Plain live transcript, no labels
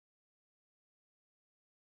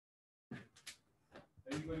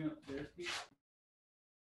Are you going upstairs, Pete?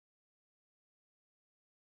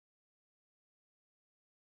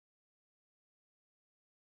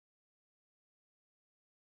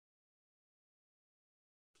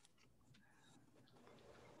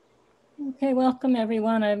 Okay, welcome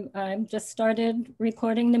everyone. I've just started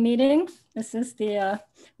recording the meeting. This is the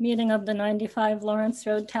meeting of the 95 Lawrence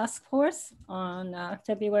Road Task Force on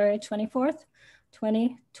February 24th,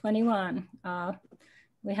 2021.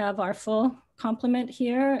 We have our full complement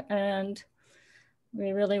here, and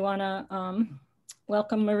we really want to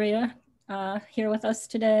welcome Maria here with us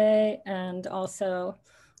today, and also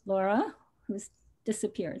Laura, who's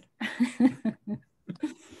disappeared.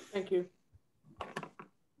 Thank you.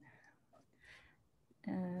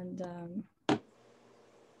 And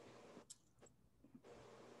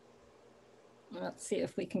let's see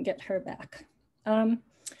if we can get her back.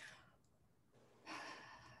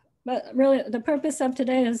 But really, the purpose of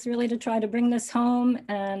today is really to try to bring this home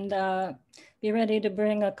and be ready to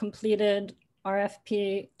bring a completed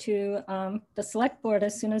RFP to the select board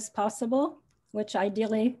as soon as possible, which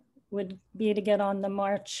ideally would be to get on the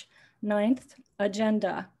March 9th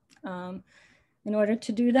agenda. In order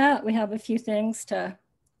to do that, we have a few things to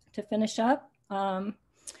finish up. And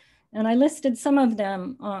I listed some of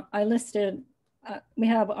them. We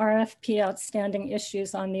have RFP outstanding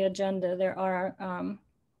issues on the agenda. There are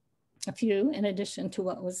a few in addition to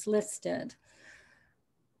what was listed.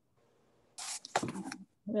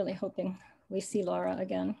 Really hoping we see Laura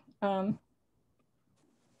again.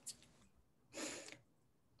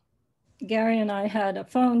 Gary and I had a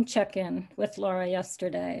phone check-in with Laura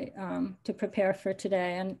yesterday to prepare for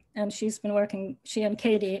today, and she's been working, she and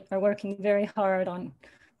Katie are working very hard on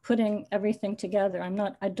putting everything together.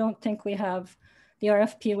 I don't think we have the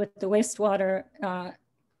RFP with the wastewater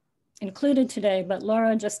included today, but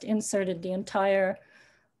Laura just inserted the entire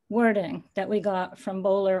wording that we got from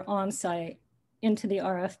Bowler on-site into the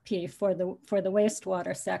RFP for the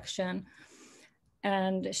wastewater section.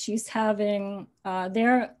 And she's having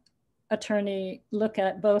their attorney look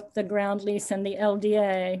at both the ground lease and the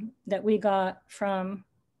LDA that we got from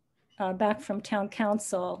back from town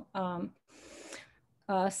council.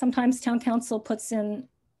 Sometimes town council puts in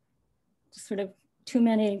sort of too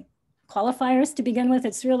many qualifiers to begin with.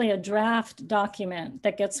 It's really a draft document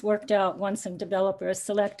that gets worked out once a developer is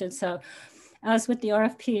selected. So as with the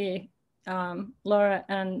RFP, Laura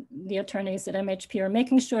and the attorneys at MHP are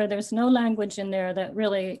making sure there's no language in there that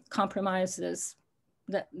really compromises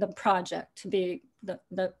the project to be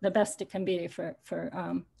the best it can be for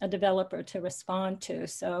a developer to respond to.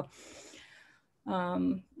 So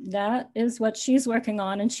that is what she's working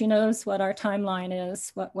on, and she knows what our timeline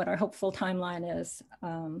is, what our hopeful timeline is.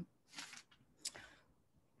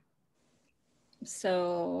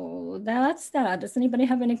 So that's that. Does anybody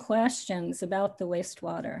have any questions about the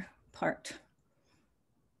wastewater part?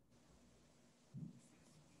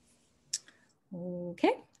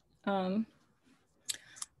 Okay. The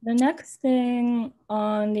next thing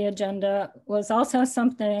on the agenda was also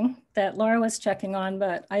something that Laura was checking on,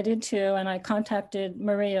 but I did too, and I contacted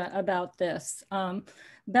Maria about this.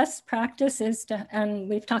 Best practice is to, and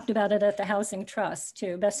we've talked about it at the Housing Trust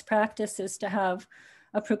too, best practice is to have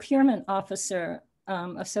a procurement officer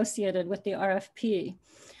associated with the RFP.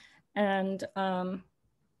 And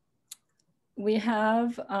we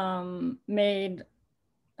have made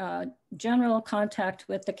general contact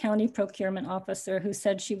with the county procurement officer, who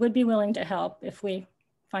said she would be willing to help if we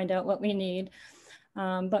find out what we need.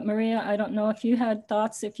 But Maria, I don't know if you had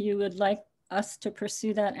thoughts, if you would like us to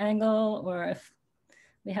pursue that angle, or if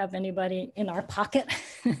we have anybody in our pocket.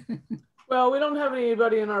 Well, we don't have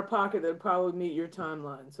anybody in our pocket that would probably meet your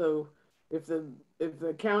timeline. So if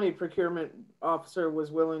the county procurement officer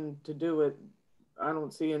was willing to do it, I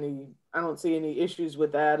don't see any issues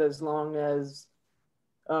with that, as long as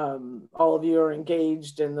all of you are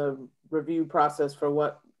engaged in the review process for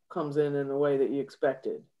what comes in the way that you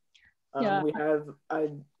expected. Yeah. We have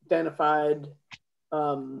identified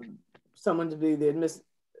someone to be the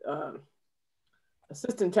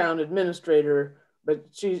assistant town administrator, but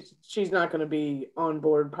she's not going to be on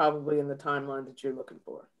board probably in the timeline that you're looking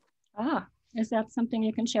for. Ah, is that something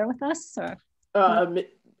you can share with us? Or?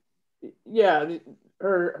 Yeah,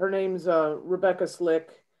 her name's Rebecca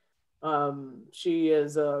Slick. She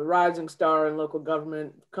is a rising star in local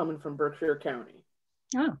government coming from Berkshire County.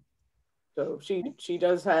 Oh. So she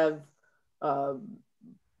does have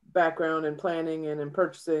background in planning and in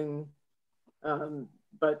purchasing,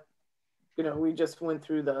 but you know, we just went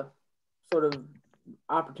through the sort of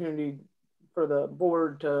opportunity for the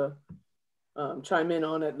board to chime in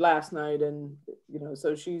on it last night, and you know,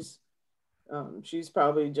 so she's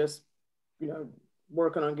probably just, you know,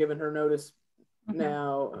 working on giving her notice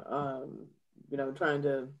now, you know, trying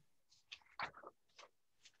to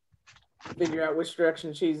figure out which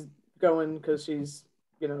direction she's going, because she's,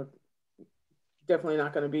 you know, definitely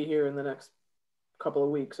not going to be here in the next couple of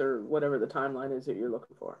weeks or whatever the timeline is that you're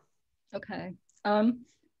looking for. Okay.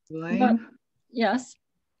 Elaine? Yes.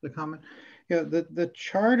 The comment. Yeah, the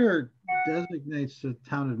charter designates the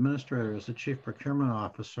town administrator as the chief procurement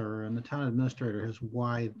officer, and the town administrator has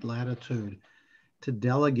wide latitude to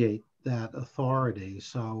delegate that authority.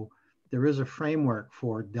 So there is a framework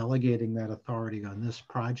for delegating that authority on this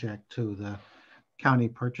project to the county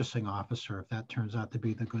purchasing officer, if that turns out to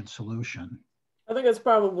be the good solution. I think it's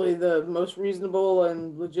probably the most reasonable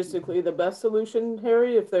and logistically the best solution,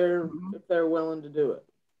 Harry, if they're willing to do it.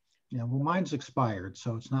 Yeah, well, mine's expired,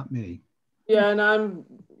 so it's not me. Yeah, and I'm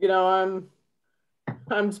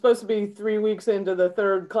supposed to be 3 weeks into the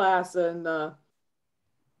third class, and you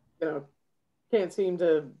know, can't seem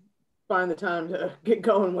to find the time to get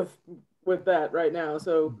going with that right now.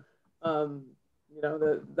 So, you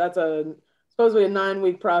know, that's supposedly a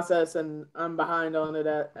 9-week process, and I'm behind on it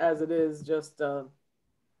as it is, just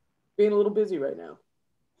being a little busy right now.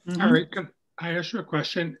 All right, can I ask you a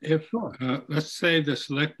question? If, let's say the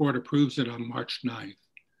select board approves it on March 9th.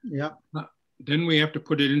 Yep. Then we have to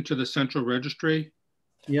put it into the central registry?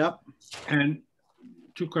 Yep. And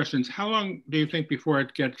 2 questions. How long do you think before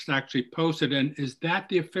it gets actually posted? And is that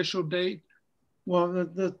the official date? Well,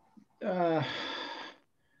 the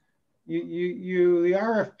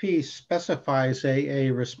RFP specifies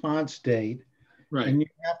a response date, Right. and you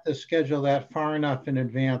have to schedule that far enough in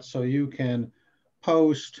advance so you can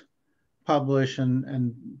post, publish,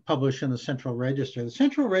 and publish in the central register. The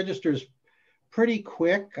central register is pretty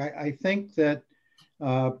quick. I think that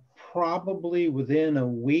probably within a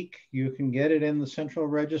week you can get it in the central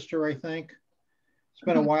register. I think it's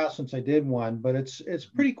been a while since I did one, but it's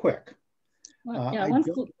pretty quick. Well, yeah, I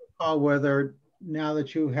don't recall whether now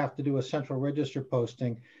that you have to do a central register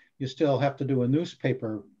posting, you still have to do a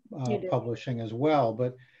newspaper publishing as well.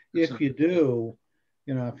 But if you do,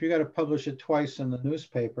 you know, if you got to publish it twice in the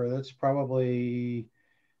newspaper, that's probably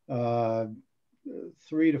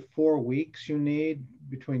 3 to 4 weeks you need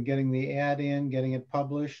between getting the ad in, getting it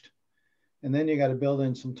published. And then you got to build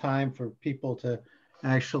in some time for people to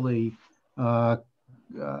actually, you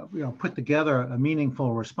know, put together a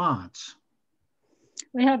meaningful response.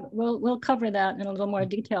 We'll cover that in a little more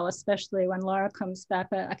detail, especially when Laura comes back.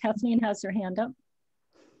 But Kathleen has her hand up.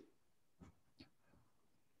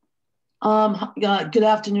 Good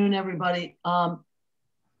afternoon, everybody.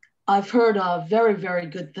 I've heard very, very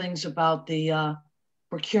good things about the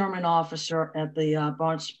procurement officer at the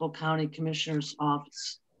Barnstable County Commissioner's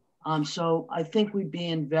Office. So I think we'd be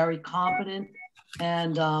in very competent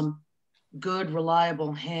and good,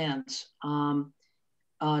 reliable hands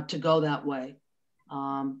to go that way.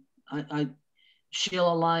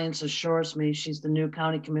 Sheila Lyons assures me, she's the new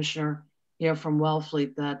county commissioner here from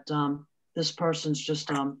Wellfleet, that this person's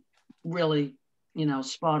just really, you know,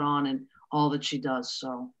 spot on in all that she does.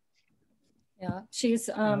 So yeah, she's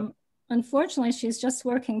unfortunately she's just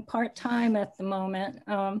working part-time at the moment.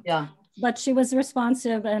 Yeah, but she was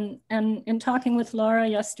responsive, and in talking with Laura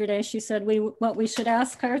yesterday, she said what we should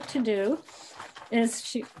ask her to do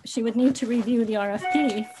is she would need to review the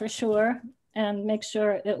RFP for sure and make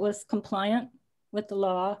sure it was compliant with the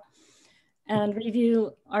law, and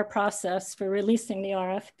review our process for releasing the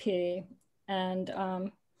RFP. And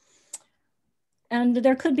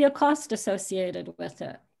there could be a cost associated with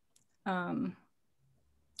it.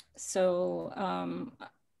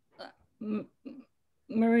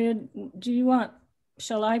 Maria,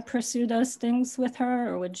 shall I pursue those things with her,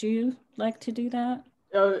 or would you like to do that?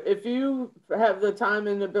 If you have the time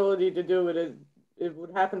and ability to do it, it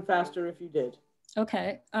would happen faster if you did.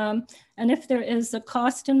 Okay, and if there is a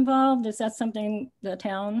cost involved, is that something the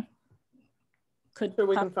town could? Sure,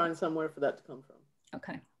 we can find somewhere for that to come from.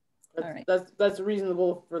 Okay, all right. That's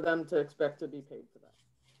reasonable for them to expect to be paid for that.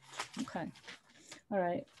 Okay, all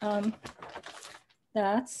right.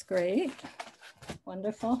 That's great,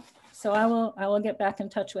 wonderful. So I will get back in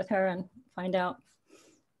touch with her and find out.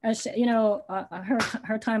 As you know,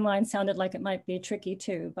 her timeline sounded like it might be tricky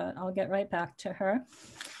too, but I'll get right back to her.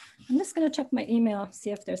 I'm just going to check my email,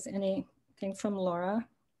 see if there's anything from Laura.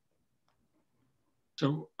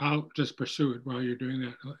 So I'll just pursue it while you're doing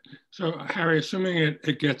that. So Harry, assuming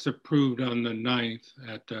it gets approved on the 9th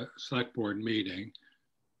at the select board meeting,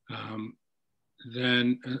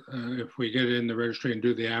 then if we get it in the registry and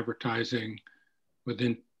do the advertising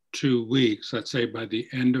within 2 weeks, let's say by the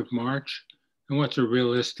end of March, and what's a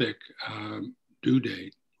realistic due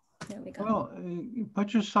date? There we got? Well, you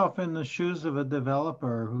put yourself in the shoes of a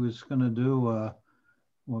developer who's going to do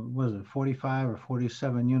what was it, 45 or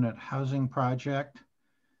 47 unit housing project.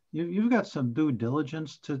 You've got some due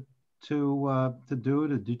diligence to do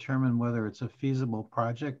to determine whether it's a feasible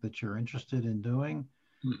project that you're interested in doing.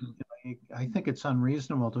 Mm-hmm. I think it's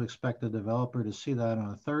unreasonable to expect a developer to see that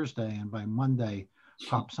on a Thursday and by Monday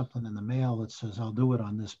pop something in the mail that says, I'll do it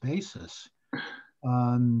on this basis.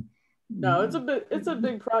 No, it's a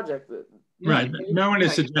big project. Right. No one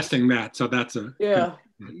is suggesting that. So that's a, yeah.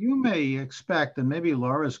 You may expect, and maybe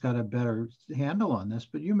Laura's got a better handle on this,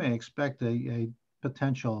 but you may expect a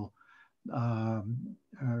potential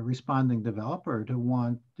responding developer to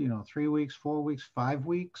want, 3 weeks, 4 weeks, 5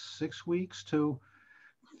 weeks, 6 weeks to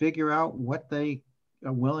figure out what they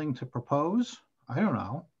are willing to propose. I don't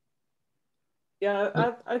know.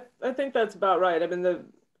 Yeah, I think that's about right. I mean,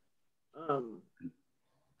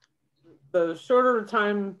 the shorter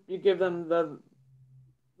time you give them, the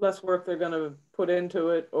less work they're going to put into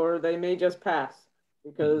it, or they may just pass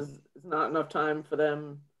because it's not enough time for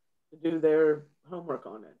them to do their homework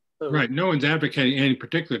on it. So, right. No one's advocating any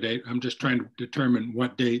particular date. I'm just trying to determine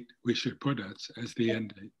what date we should put as the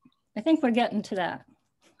end date. I think we're getting to that.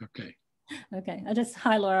 Okay. Okay.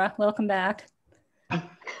 Hi, Laura. Welcome back. I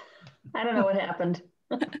don't know what happened.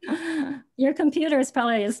 Your computer is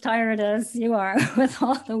probably as tired as you are with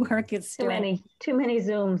all the work it's doing. Too many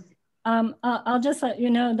Zooms. I'll just let you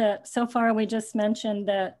know that so far we just mentioned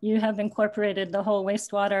that you have incorporated the whole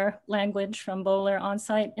wastewater language from Bowler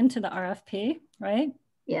on-site into the RFP, right?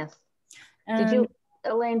 Yes. And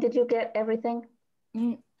Elaine, did you get everything?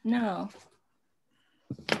 No.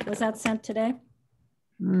 Was that sent today?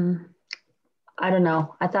 I don't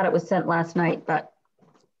know. I thought it was sent last night, but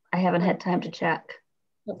I haven't had time to check.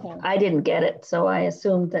 Okay. I didn't get it, so I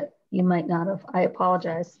assumed that you might not have. I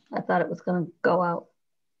apologize. I thought it was going to go out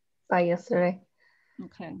by yesterday.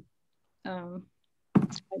 Okay.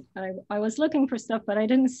 I was looking for stuff, but I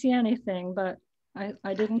didn't see anything, but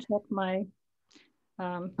I didn't check my...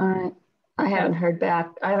 All right. I haven't heard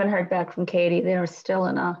back. I haven't heard back from Katie. They're still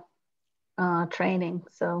in a training,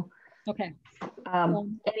 so... Okay.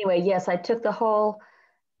 Anyway, yes, I took the whole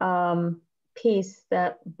piece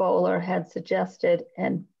that Bowler had suggested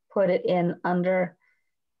and put it in under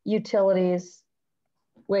utilities,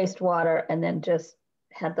 wastewater, and then just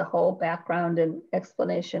had the whole background and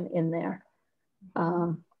explanation in there.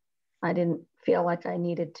 I didn't feel like I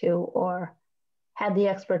needed to or had the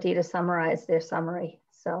expertise to summarize their summary.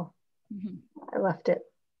 So I left it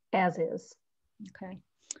as is. Okay.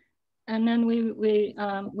 And then we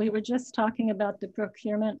were just talking about the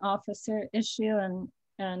procurement officer issue,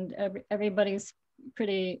 and everybody's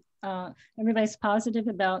everybody's positive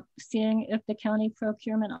about seeing if the county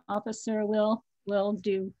procurement officer will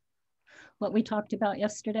do what we talked about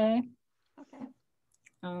yesterday. Okay.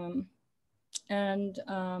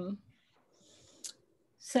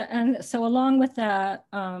 So along with that,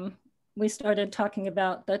 we started talking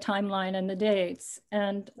about the timeline and the dates,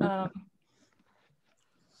 and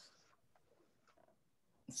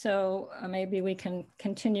so maybe we can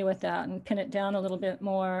continue with that and pin it down a little bit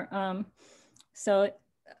more. So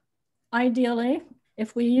ideally,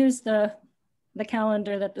 if we use the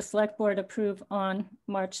calendar that the select board approved on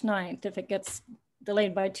March 9th, if it gets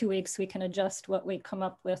delayed by 2 weeks, we can adjust what we come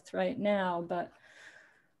up with right now. But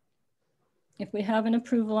if we have an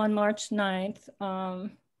approval on March 9th,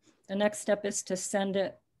 the next step is to send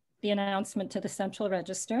the announcement to the Central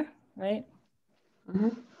Register, right?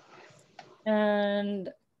 And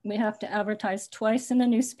we have to advertise twice in the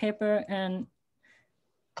newspaper, and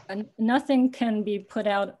nothing can be put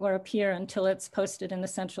out or appear until it's posted in the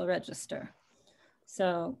Central Register.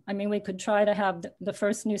 So, I mean, we could try to have the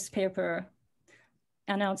first newspaper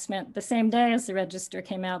announcement the same day as the Register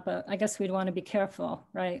came out, but I guess we'd want to be careful,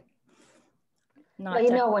 right? Well, you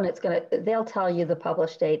know when it's they'll tell you the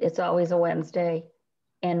published date. It's always a Wednesday.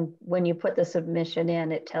 And when you put the submission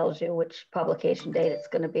in, it tells you which publication date it's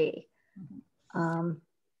going to be.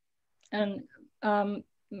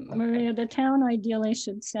 Maria, the town ideally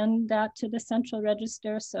should send that to the Central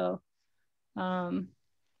Register. So can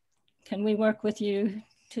we work with you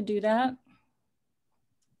to do that?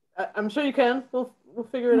 I'm sure you can. We'll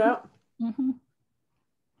figure it out.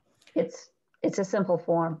 It's a simple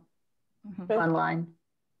form online.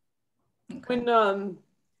 Okay. When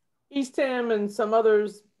Eastham and some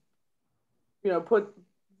others, put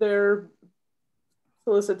their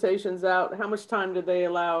solicitations out, how much time did they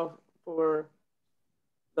allow for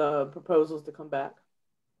the proposals to come back?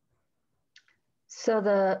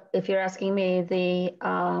 So if you're asking me,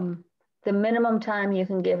 the minimum time you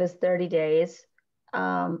can give is 30 days.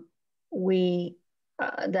 We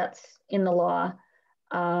that's in the law.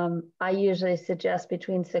 I usually suggest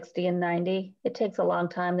between 60 and 90. It takes a long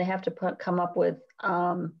time. They have to come up with,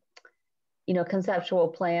 conceptual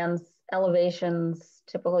plans, elevations,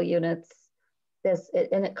 typical units.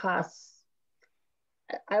 And it costs.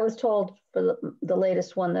 I was told for the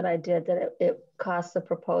latest one that I did that it costs the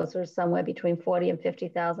proposers somewhere between $40,000 and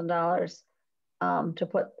 $50,000 to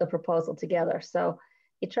put the proposal together. So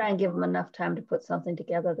you try and give them enough time to put something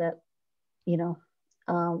together that,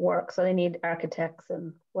 works. So they need architects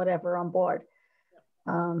and whatever on board.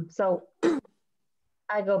 So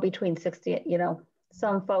I go between 60,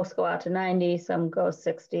 some folks go out to 90, some go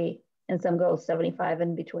 60, and some go 75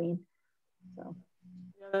 in between. So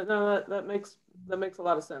yeah, no, that makes a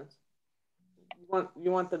lot of sense.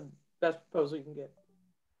 You want the best proposal you can get.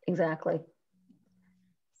 Exactly.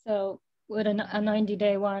 So would a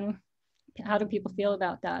 90-day one, how do people feel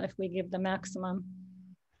about that if we give the maximum?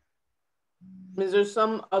 Is there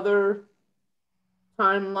some other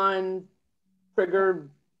timeline trigger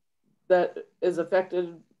that is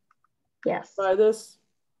affected yes. by this?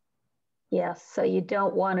 Yes. So you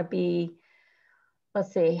don't want to be,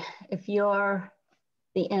 let's see, if you're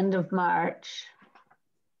the end of March,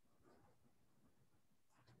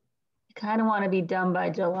 you kind of want to be done by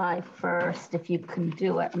July 1st if you can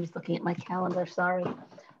do it. I'm just looking at my calendar, sorry.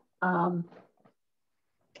 I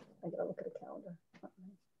gotta look at the calendar.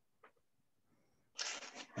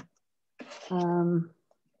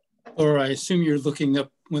 Or I assume you're looking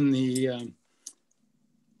up when the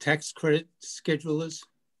tax credit schedule is?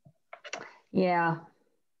 Yeah.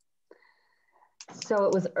 So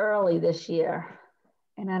it was early this year,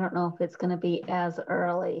 and I don't know if it's going to be as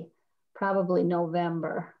early, probably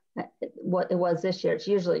November. What it was this year, it's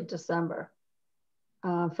usually December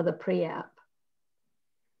for the pre-app.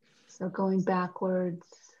 So going backwards,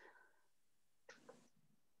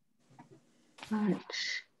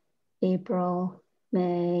 March, April,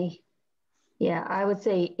 May. Yeah, I would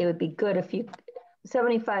say it would be good if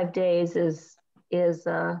 75 days is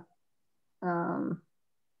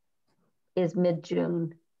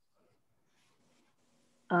mid-June.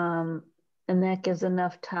 And that gives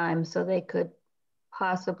enough time so they could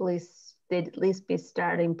possibly, they'd at least be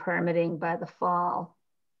starting permitting by the fall.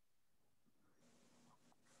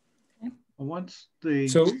 Once the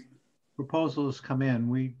proposals come in,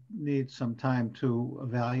 we need some time to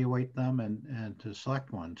evaluate them and to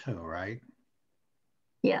select one too, right?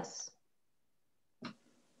 Yes.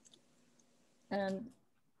 And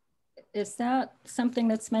is that something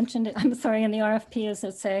that's mentioned, I'm sorry, in the RFP, is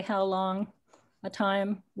it say how long a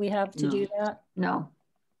time we have to do that? No.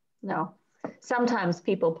 Sometimes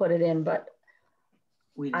people put it in, but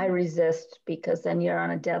I resist because then you're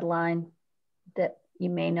on a deadline that you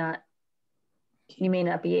may not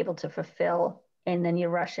be able to fulfill, and then you're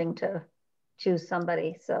rushing to choose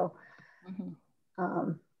somebody. So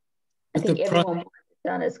I think everyone wants it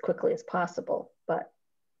done as quickly as possible, but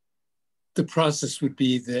the process would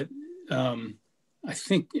be that I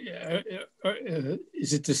think,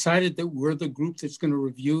 is it decided that we're the group that's going to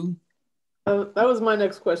review? That was my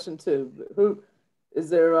next question too. Who is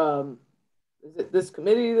there? Is it this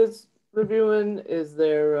committee that's reviewing? Is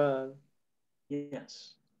there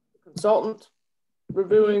yes, consultant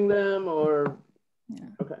reviewing them, or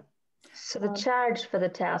okay? So the charge for the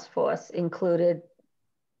task force included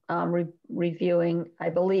reviewing. I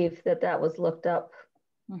believe that was looked up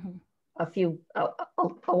a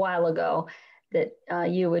while ago. That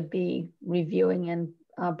you would be reviewing and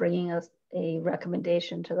bringing us a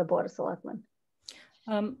recommendation to the Board of Selectmen.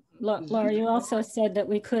 Laura, you also said that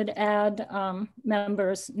we could add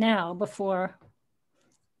members now before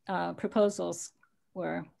proposals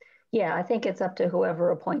were. Yeah, I think it's up to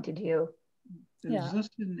whoever appointed you. Is this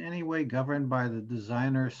in any way governed by the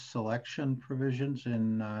designer selection provisions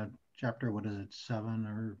in chapter, what is it, 7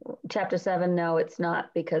 or? Chapter 7, no, it's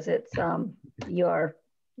not, because it's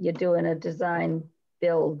you're doing a design,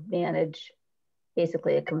 build, manage,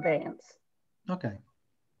 basically a conveyance. Okay.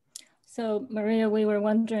 So Maria, we were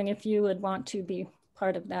wondering if you would want to be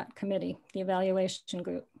part of that committee, the evaluation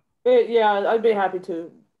group. Yeah, I'd be happy to.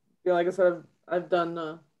 Like I said, I've done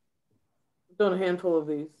a handful of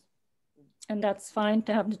these. And that's fine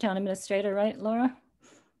to have the town administrator, right, Laura?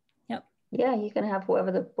 Yep. Yeah, you can have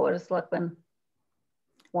whoever the Board of Selectmen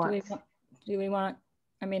wants. Do we want,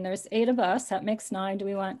 I mean, there's 8 of us, that makes 9. Do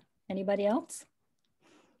we want anybody else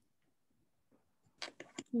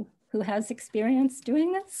who has experience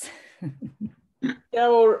doing this? Yeah,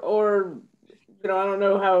 or I don't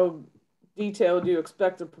know how detailed you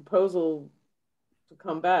expect a proposal to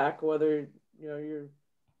come back, whether you've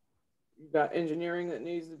got engineering that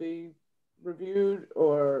needs to be reviewed,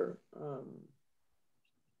 or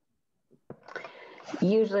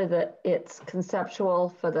Usually it's conceptual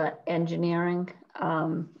for the engineering.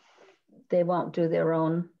 They won't do their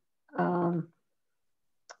own.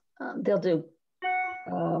 They'll do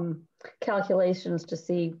calculations to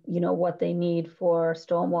see, what they need for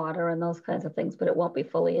stormwater and those kinds of things, but it won't be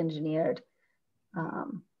fully engineered.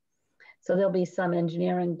 So there'll be some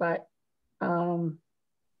engineering, but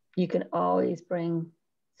you can always bring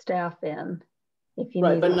staff in if you need.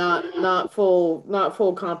 Right, but not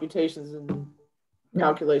full computations and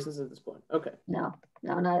calculations at this point. Okay. No,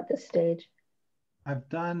 not at this stage. I've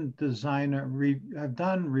done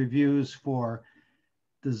reviews for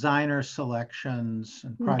designer selections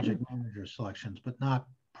and project manager selections, but not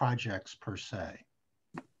projects per se.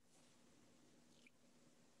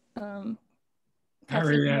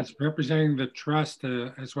 Harry, as representing the trust,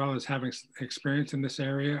 as well as having experience in this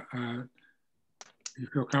area, you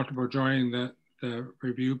feel comfortable joining the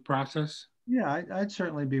review process? Yeah, I'd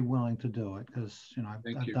certainly be willing to do it because I've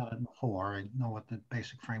done it before. I know what the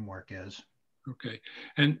basic framework is. Okay.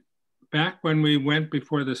 And back when we went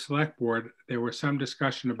before the select board, there was some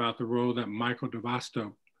discussion about the role that Michael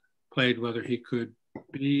DeVasto played, whether he could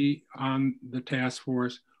be on the task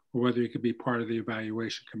force or whether he could be part of the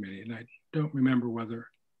evaluation committee. And I don't remember whether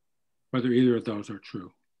either of those are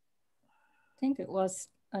true. I think it was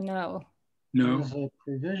a no. No. There's a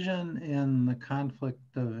provision in the conflict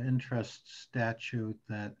of interest statute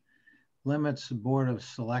that limits the Board of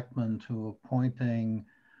Selectmen to appointing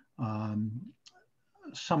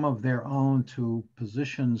some of their own to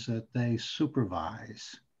positions that they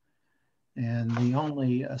supervise. And the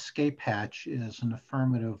only escape hatch is an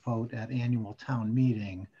affirmative vote at annual town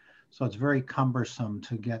meeting. So it's very cumbersome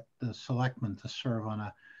to get the selectmen to serve on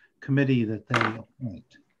a committee that they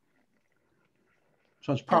appoint.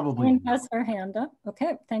 So it's probably. Kathleen has her hand up.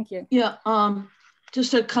 Okay, thank you. Yeah,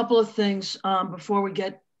 just a couple of things before we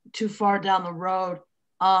get too far down the road.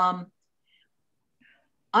 I'm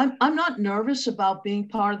not nervous about being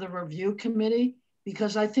part of the review committee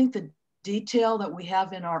because I think the detail that we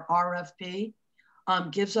have in our RFP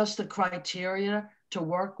gives us the criteria to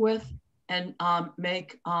work with and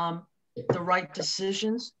make the right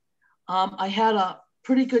decisions. I had a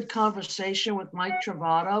pretty good conversation with Mike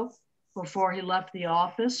Travato before he left the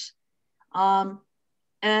office. The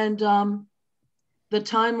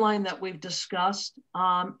timeline that we've discussed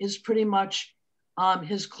is pretty much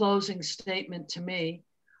his closing statement to me.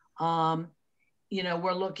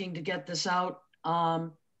 We're looking to get this out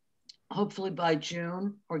hopefully by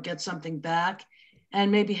June or get something back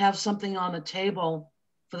and maybe have something on the table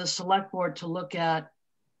for the select board to look at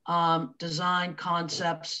design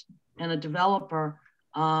concepts and a developer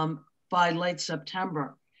by late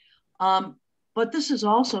September. But this is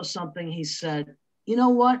also something he said, you know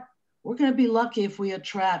what? We're going to be lucky if we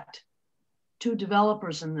attract 2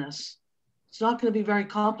 developers in this. It's not going to be very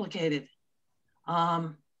complicated.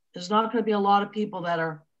 There's not going to be a lot of people that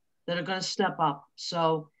are going to step up.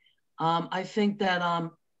 So I think that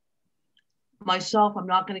myself, I'm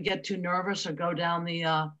not going to get too nervous or go down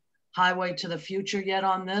the highway to the future yet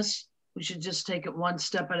on this. We should just take it one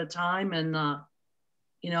step at a time and,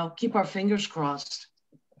 keep our fingers crossed.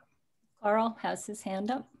 Carl has his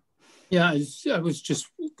hand up. Yeah, I was just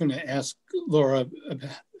going to ask Laura,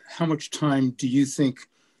 how much time do you think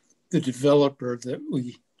the developer that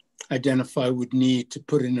we identify would need to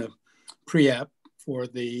put in a pre-app for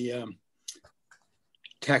the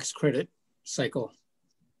tax credit cycle?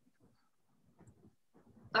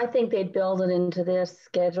 I think they'd build it into their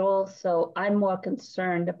schedule. So I'm more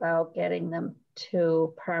concerned about getting them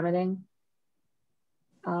to permitting,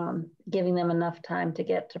 giving them enough time to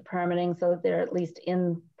get to permitting so that they're at least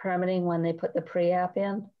in permitting when they put the pre-app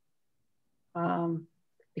in.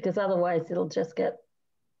 Because otherwise it'll just get,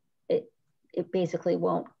 it basically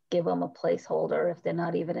won't give them a placeholder if they're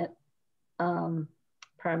not even at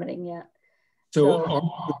permitting yet. So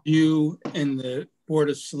are you and the Board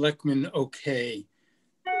of Selectmen okay?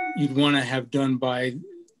 You'd want to have done by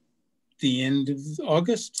the end of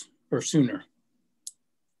August or sooner?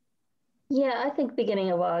 Yeah, I think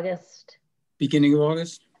beginning of August. Beginning of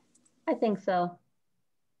August? I think so.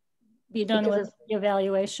 Be done with the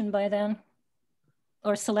evaluation by then?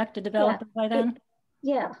 Or select a developer by then?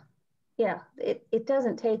 Yeah. It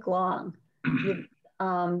doesn't take long.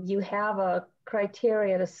 You have a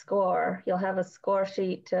criteria to score. You'll have a score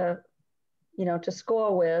sheet to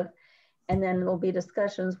score with, and then there'll be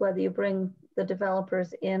discussions whether you bring the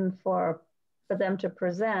developers in for them to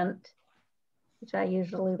present, which I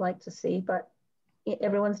usually like to see, but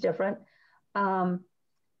everyone's different. And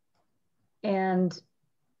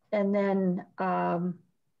then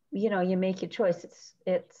you make your choice.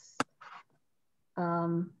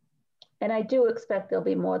 And I do expect there'll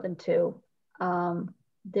be more than 2.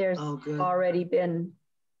 There's already been,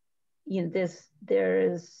 you know, there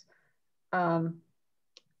is, I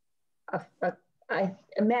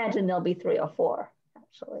imagine there'll be 3 or 4,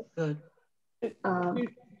 actually. Good. Do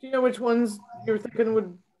you know which ones you're thinking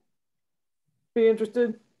would be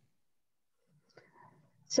interested?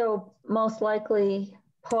 So most likely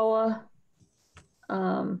POA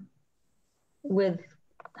with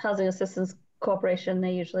Housing Assistance Corporation,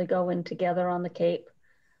 they usually go in together on the Cape.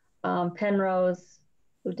 Penrose,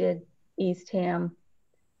 who did Eastham.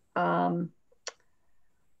 Who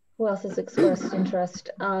else has expressed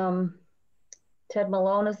interest? Ted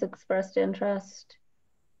Malone has expressed interest.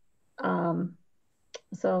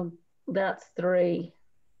 So that's 3.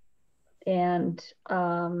 And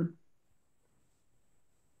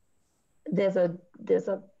there's a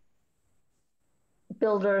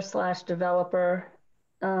builder / developer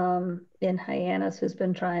in Hyannis who's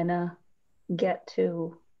been trying to get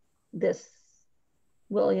to this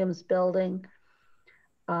Williams building.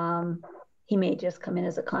 He may just come in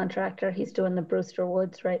as a contractor. He's doing the Brewster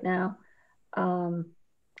Woods right now.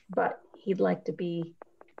 But he'd like to be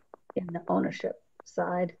in the ownership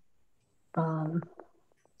side.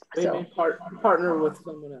 Maybe partner with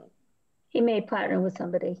someone else. He may partner with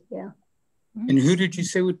somebody, yeah. And who did you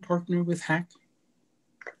say would partner with HAC?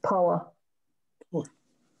 POA. Oh.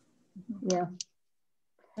 Yeah.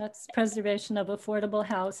 That's Preservation of Affordable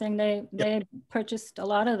Housing. They purchased a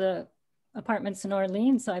lot of the apartments in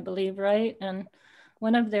Orleans, I believe, right? And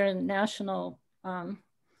one of their national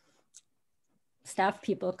staff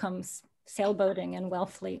people comes sailboating in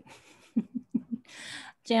Wellfleet.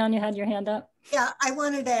 Jan, you had your hand up. Yeah, I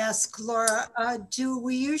wanted to ask Laura, do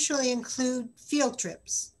we usually include field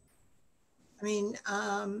trips? I mean,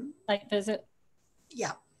 Site visit?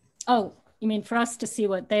 Yeah. Oh, you mean for us to see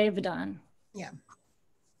what they've done? Yeah.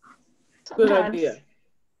 Good idea.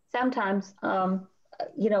 Sometimes,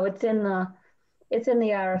 you know, it's in the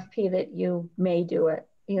RFP that you may do it,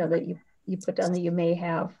 you know, that you put down that you may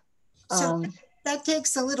have. So that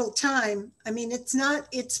takes a little time. I mean,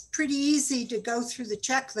 it's pretty easy to go through the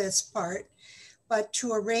checklist part, but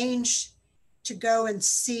to arrange to go and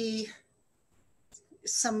see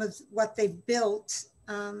some of what they've built,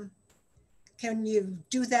 can you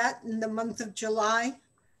do that in the month of July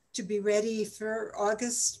to be ready for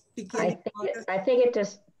August, beginning August? I think it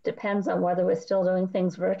just depends on whether we're still doing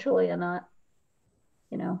things virtually or not,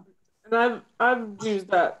 you know. And I've used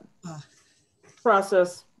that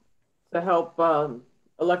process to help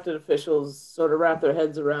elected officials sort of wrap their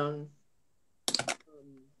heads around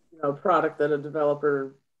you know, a product that a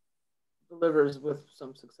developer delivers with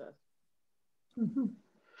some success.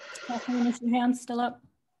 Kathleen, is your hand still up?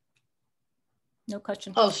 No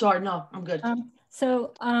question. Oh, sorry, no, I'm good.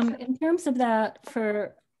 So in terms of that,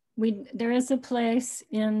 there is a place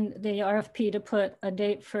in the RFP to put a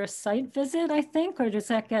date for a site visit, I think, or does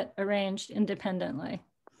that get arranged independently?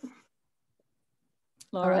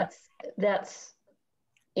 Laura? That's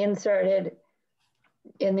inserted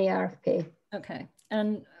in the RFP. Okay,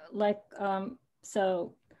 and like,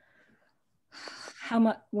 so how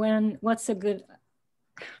much, what's a good?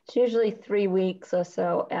 It's usually 3 weeks or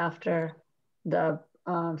so after the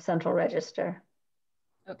central register.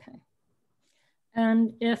 Okay.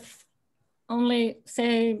 And if only,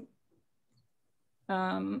 say,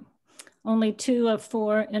 only 2 of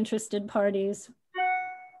 4 interested parties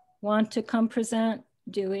want to come present,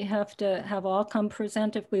 do we have to have all come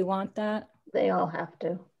present if we want that? They all have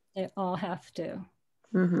to. They all have to.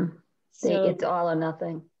 Mm-hmm. So it's all or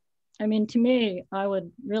nothing. I mean, to me, I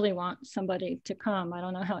would really want somebody to come. I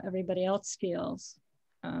don't know how everybody else feels.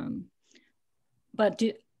 But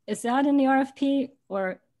is that in the RFP,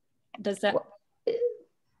 or does that? Well,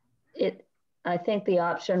 I think the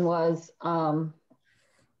option was,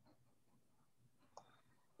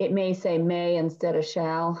 it may say may instead of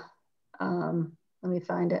shall. Let me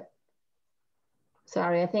find it.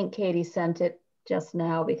 Sorry, I think Katie sent it just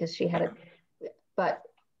now because she had it, but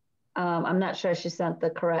I'm not sure she sent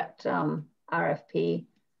the correct RFP.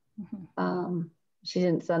 Mm-hmm. She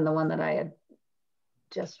didn't send the one that I had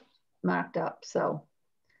just marked up, so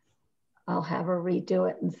I'll have her redo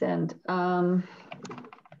it and send. Sorry,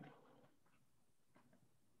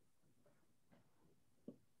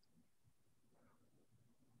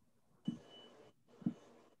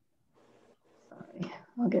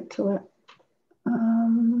 I'll get to it.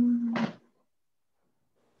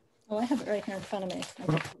 Oh, I have it right here in front of me.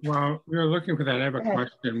 While we were looking for that, I have a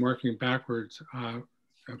question working backwards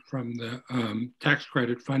from the tax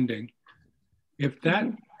credit funding. If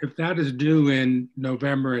that is due in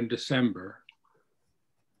November and December,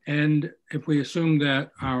 And if we assume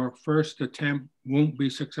that our first attempt won't be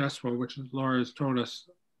successful, which Laura has told us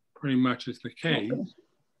pretty much is the case.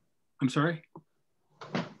 I'm sorry?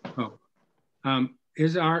 Oh,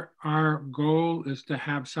 is our goal is to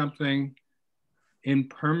have something in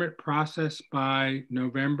permit process by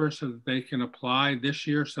November so that they can apply this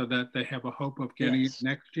year so that they have a hope of getting it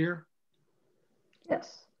next year?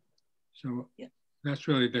 Yes. So that's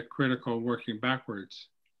really the critical working backwards.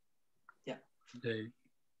 Yeah.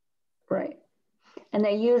 Right. And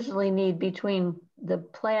they usually need, between the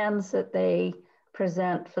plans that they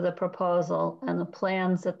present for the proposal and the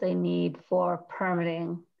plans that they need for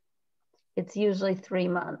permitting, it's usually 3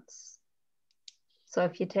 months. So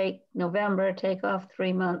if you take November, take off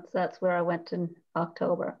 3 months, that's where I went to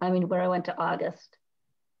October. I mean, where I went to August.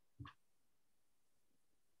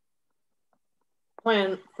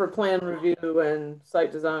 Plan review and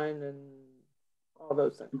site design and all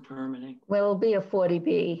those things. And permitting. Well, it'll be a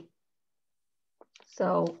 40B.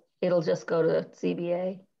 So it'll just go to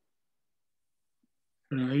CBA.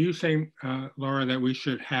 Are you saying, Laura, that we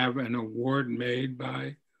should have an award made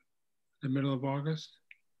by the middle of August?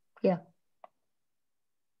 Yeah.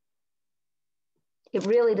 It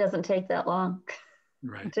really doesn't take that long,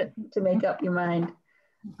 right, to make up your mind.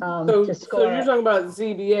 So you're talking about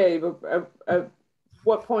ZBA, but at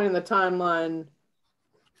what point in the timeline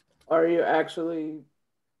are you actually,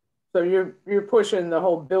 so you're pushing the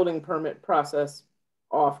whole building permit process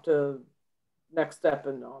off to next step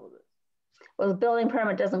and all of it? Well, the building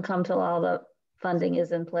permit doesn't come till all the funding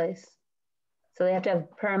is in place. So they have to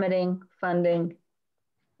have permitting, funding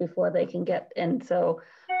before they can get, and so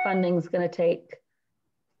funding's going to take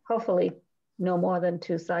hopefully no more than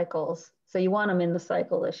 2 cycles. So you want them in the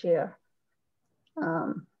cycle this year.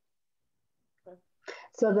 So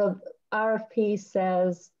the RFP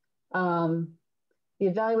says the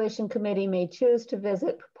evaluation committee may choose to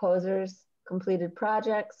visit proposers' completed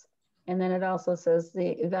projects. And then it also says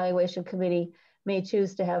the evaluation committee may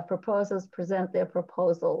choose to have proposers present their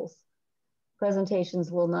proposals.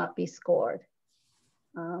 Presentations will not be scored.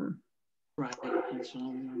 Right, that's what I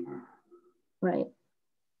remember. Right.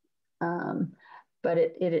 But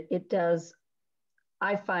it does,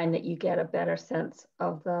 I find that you get a better sense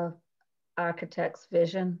of the architect's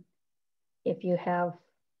vision if you have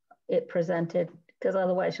it presented, because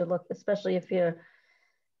otherwise you look, especially if you're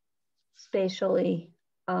spatially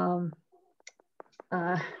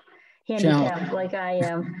handicapped like I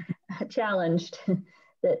am, challenged,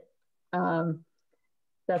 that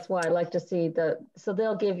that's why I like to see so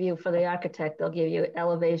they'll give you, for the architect, they'll give you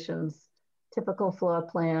elevations, typical floor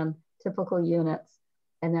plan, typical units.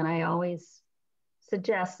 And then I always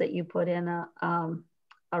suggest that you put in a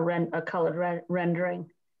colored rendering,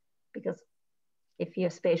 because if you're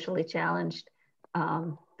spatially challenged,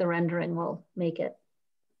 the rendering will make it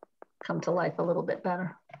come to life a little bit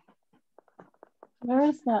better. Where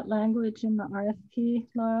is that language in the RFP,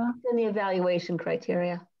 Laura? In the evaluation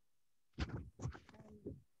criteria. Should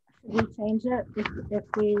we change it if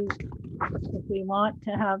we want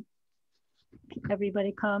to have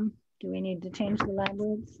everybody come? Do we need to change the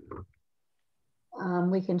language?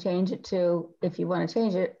 We can change it to, if you want to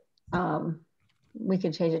change it, we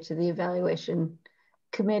can change it to the evaluation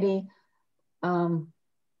committee.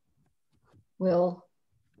 We'll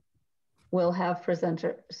have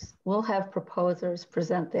presenters, we'll have proposers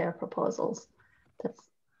present their proposals. That's,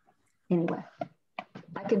 anyway,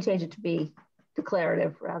 I can change it to be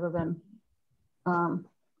declarative rather than a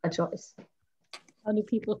choice. How do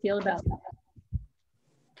people feel about that?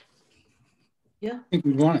 Yeah. I think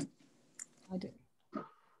we want it. I do.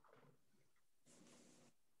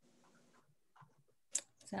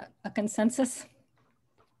 Is that a consensus?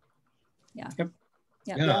 Yeah. Yep.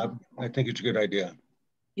 Yeah, I think it's a good idea.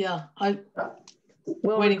 Yeah, I'm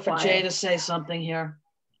waiting for Jay to say something here.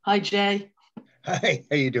 Hi, Jay. Hi,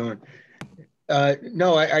 how you doing?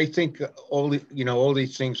 No, I think all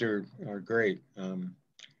these things are great.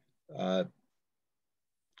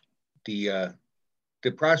 The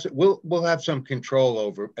process, we'll have some control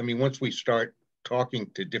over. I mean, once we start talking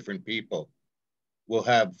to different people, we'll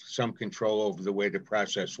have some control over the way the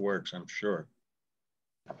process works, I'm sure.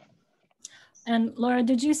 And Laura,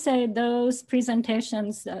 did you say those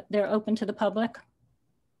presentations, they're open to the public?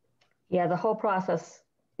 Yeah, the whole process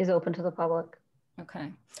is open to the public.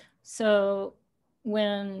 Okay. So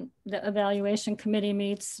when the evaluation committee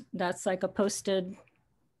meets, that's like a posted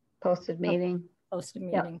meeting. Posted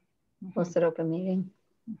meeting. Yep. Mm-hmm. Posted open meeting.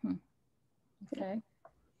 Mm-hmm. Okay.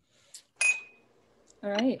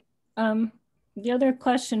 All right. The other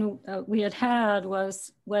question we had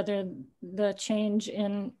was whether the change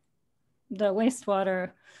in the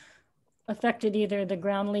wastewater affected either the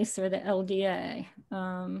ground lease or the LDA.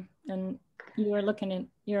 And you were looking at,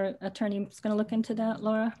 your attorney's going to look into that,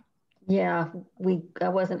 Laura? Yeah, we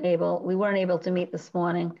weren't able to meet this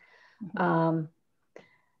morning.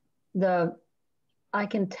 I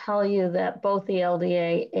can tell you that both the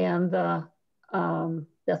LDA and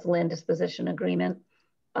that's land disposition agreement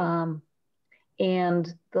and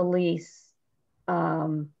the lease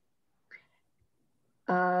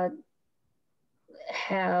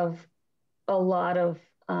have a lot of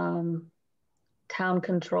town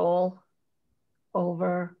control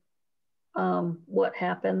over what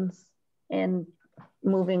happens and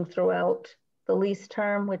moving throughout the lease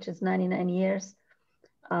term, which is 99 years.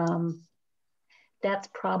 That's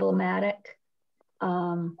problematic.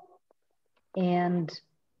 And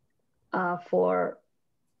for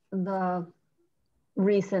the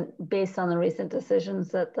based on the recent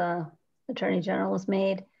decisions that the Attorney General has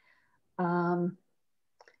made.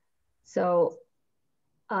 So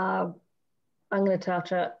I'm going to talk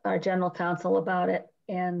to our General Counsel about it,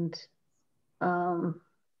 and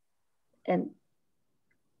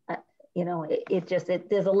you know,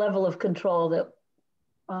 there's a level of control that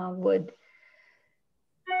would,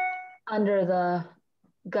 under the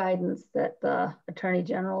guidance that the Attorney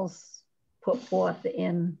General's put forth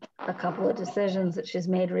in a couple of decisions that she's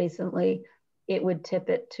made recently, it would tip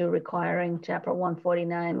it to requiring Chapter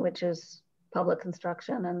 149, which is public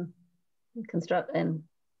construction and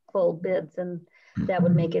full bids, and that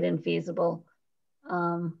would make it infeasible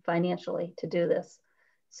financially to do this.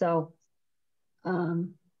 So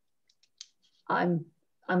I'm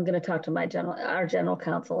going to talk to our General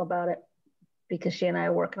Counsel about it, because she and I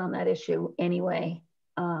are working on that issue anyway.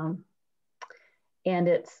 And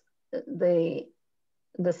it's the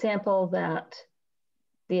sample that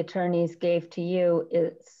the attorneys gave to you.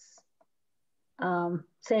 It's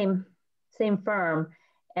same firm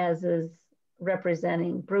as is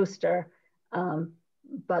representing Brewster,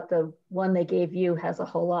 but the one they gave you has a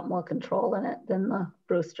whole lot more control in it than the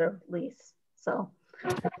Brewster lease. So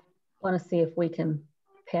I want to see if we can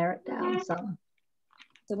pare it down some.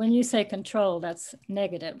 So when you say control, that's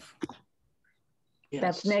negative. Yes.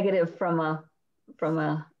 That's negative from a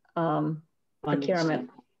procurement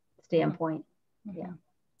standpoint. Yeah.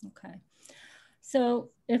 Okay. So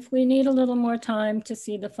if we need a little more time to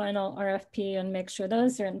see the final RFP and make sure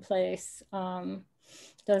those are in place, we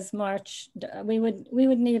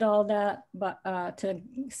would need all that, but to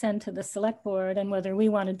send to the select board, and whether we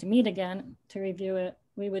wanted to meet again to review it,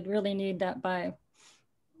 we would really need that by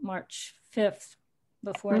March 5th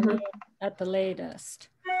before noon at the latest.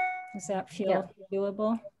 Does that feel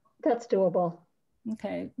doable? That's doable.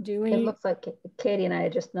 Okay. It looks like Katie and I are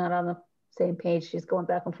just not on the same page. She's going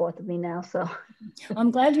back and forth with me now, so.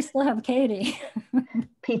 I'm glad you still have Katie.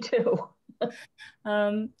 Me too.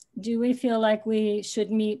 Do we feel like we should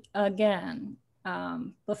meet again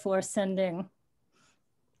before sending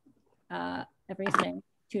everything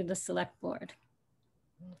to the select board?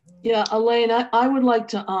 Yeah, Elaine, I would like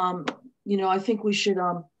to, you know, I think we should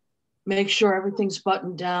make sure everything's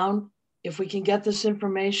buttoned down. If we can get this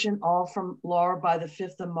information all from Laura by the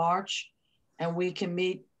 5th of March, and we can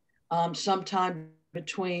meet sometime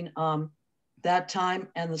between that time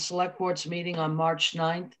and the select board's meeting on March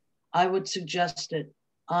 9th, I would suggest it.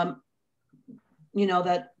 You know,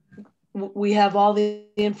 that we have all the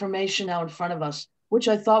information now in front of us, which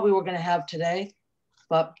I thought we were going to have today,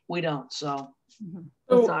 but we don't. So,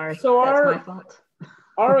 I'm sorry. So that's my fault.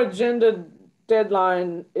 Our agenda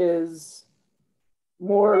deadline is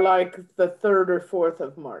more like the 3rd or 4th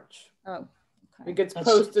of March. Oh, okay. It gets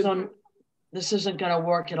posted. So this isn't going to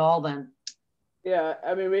work at all then. Yeah,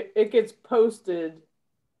 I mean, it gets posted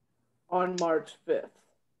on March 5th.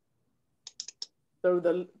 So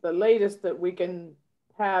the latest that we can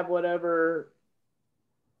have whatever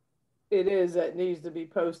it is that needs to be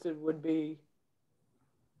posted would be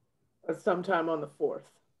sometime on the 4th.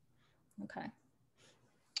 Okay.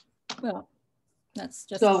 Well, that's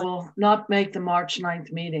just. So we'll not make the March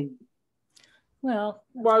 9th meeting. Well.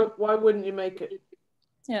 Why wouldn't you make it?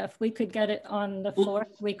 Yeah, if we could get it on the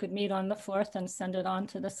 4th, we could meet on the 4th and send it on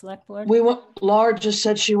to the select board. Laura just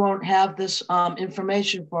said she won't have this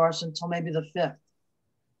information for us until maybe the 5th.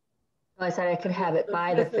 I said I could have it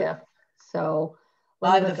by the 5th. So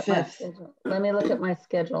by the 5th. Let me look at my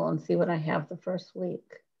schedule and see what I have the first week.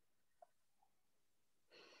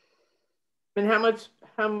 And how much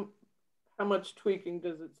tweaking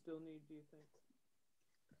does it still need, do you think?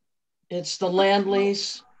 It's the land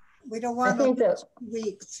lease. We don't want 2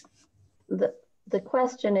 weeks. The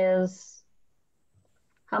question is,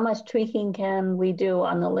 how much tweaking can we do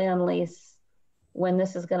on the land lease when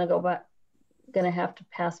this is going to go back going to have to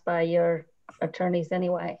pass by your attorneys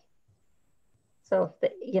anyway. So,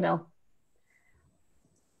 if you know,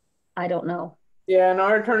 I don't know. Yeah, and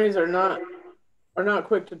our attorneys are not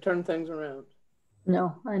quick to turn things around.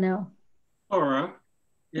 No, I know. Laura,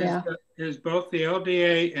 Yeah. is both the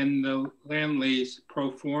LDA and the land lease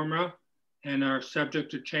pro forma and are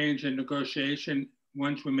subject to change in negotiation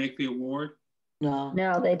once we make the award? No.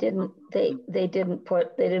 No, they didn't. They didn't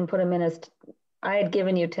put them in as. I had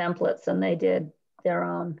given you templates, and they did their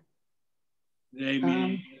own. They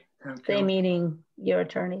meaning they meaning your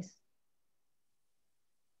attorneys.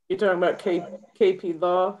 You're talking about KP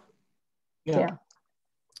Law? Yeah.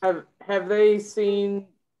 Have they seen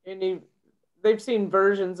any? They've seen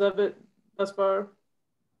versions of it thus far?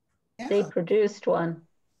 Yeah. They produced one.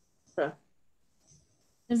 Okay.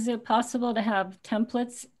 Is it possible to have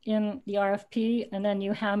templates in the RFP and then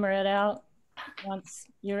you hammer it out once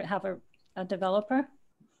you have a developer?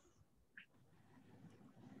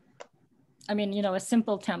 I mean, you know, a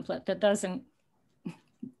simple template that doesn't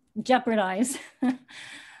jeopardize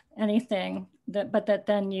anything, but that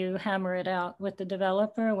then you hammer it out with the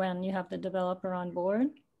developer when you have the developer on board?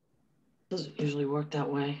 Doesn't usually work that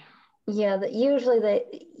way. Yeah,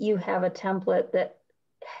 usually you have a template that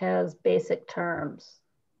has basic terms.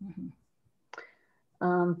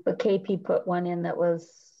 Mm-hmm. But KP put one in that was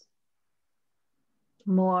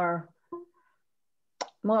more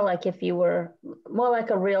like if you were more like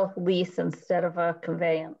a real lease instead of a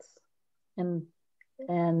conveyance, and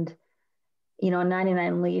you know, a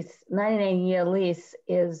 99-year lease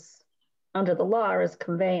is under the law is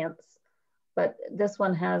conveyance, but this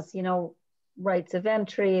one has, you know, rights of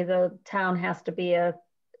entry. The town has to be a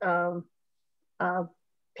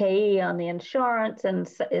payee on the insurance and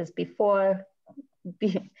is before.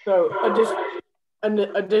 So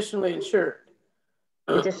additionally insured.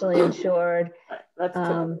 Additionally insured. That's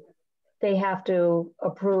they have to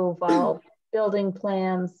approve all building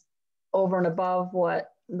plans over and above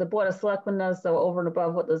what the Board of Selectmen does, so over and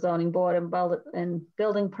above what the zoning board and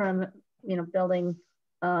building permit, you know, building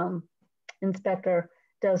inspector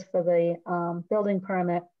does for the building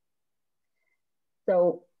permit.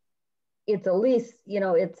 So it's a lease, you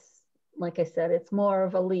know, it's like I said, it's more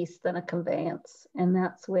of a lease than a conveyance, and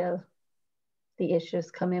that's where the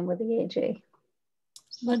issues come in with the AG.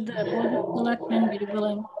 Would the Board of Selectmen be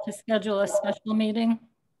willing to schedule a special meeting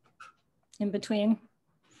in between?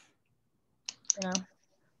 You know,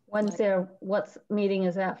 what's meeting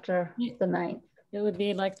is after the 9th? It would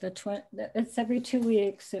be like it's every 2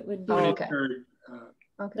 weeks. It would be okay.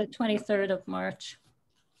 The 23rd of March.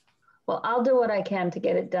 Well, I'll do what I can to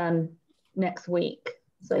get it done next week,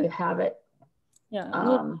 so you have it.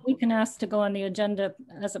 Yeah, we can ask to go on the agenda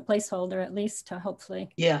as a placeholder at least to hopefully.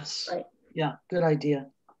 Yes. Right. Yeah, good idea.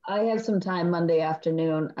 I have some time Monday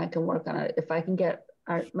afternoon. I can work on it. If I can get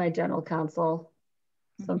my general counsel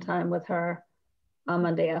some time with her on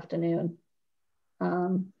Monday afternoon.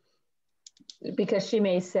 Because she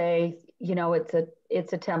may say, you know, it's a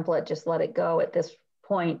template, just let it go at this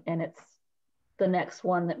point, and it's the next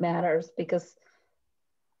one that matters, because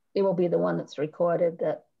it will be the one that's recorded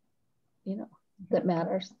that, you know, that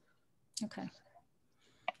matters. Okay.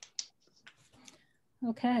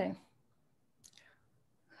 Okay.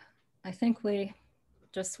 I think we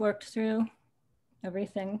just worked through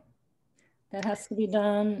everything that has to be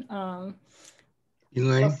done.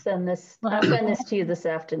 Elaine? I'll send this to you this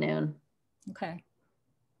afternoon. Okay.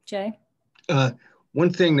 Jay?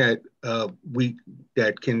 One thing that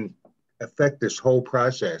that can affect this whole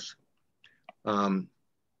process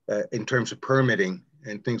in terms of permitting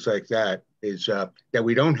and things like that is that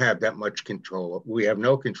we don't have that much control. We have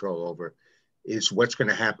no control over is what's going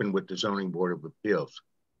to happen with the Zoning Board of Appeals.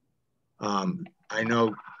 I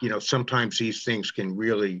know, you know, sometimes these things can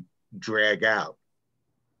really drag out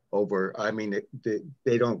over, I mean,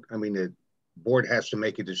 they don't, I mean, the board has to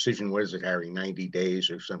make a decision. What is it, Harry, 90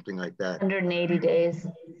 days or something like that? 180 days.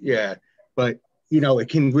 Yeah, but, you know, it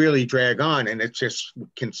can really drag on, and it just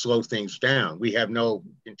can slow things down. We have no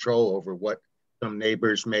control over what some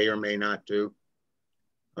neighbors may or may not do.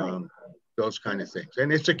 Those kind of things.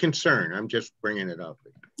 And it's a concern. I'm just bringing it up.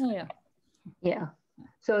 Oh, yeah. Yeah.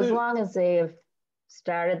 So as long as they have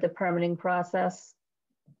started the permitting process,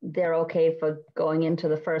 they're okay for going into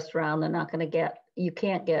the first round. They're not going to you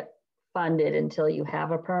can't get funded until you have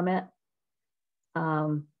a permit.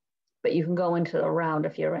 But you can go into the round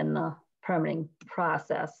if you're in the permitting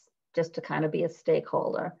process, just to kind of be a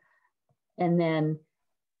stakeholder. And then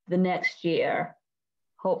the next year,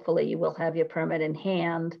 hopefully you will have your permit in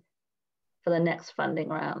hand for the next funding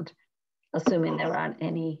round, assuming there aren't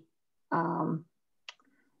any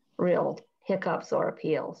real hiccups or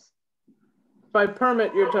appeals. by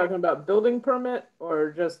permit, you're talking about building permit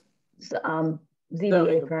or just?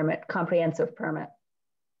 ZBA permit, comprehensive permit.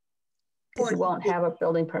 Because you won't have a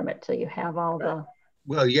building permit till you have all the.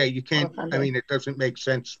 Well, yeah, you can't, I mean, it doesn't make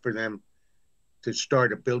sense for them to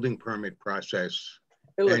start a building permit process.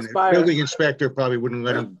 It'll And expire. the building inspector probably wouldn't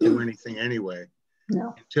let them do anything anyway.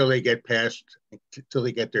 No. Until they get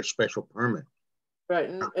their special permit. Right,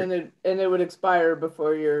 and it would expire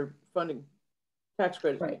before your funding tax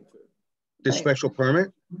credit came through. The special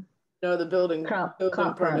permit? No, the building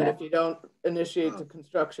permit permit. if you don't initiate the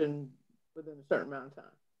construction within a certain amount of time.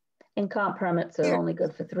 And comp permits are only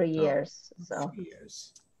good for 3 years, so 3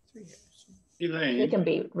 years. 3 years. Elaine, they can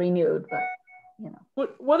be renewed, but you know.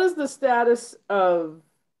 What is the status of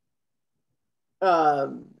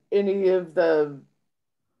any of the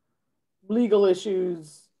legal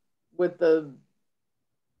issues with the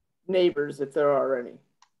neighbors, if there are any?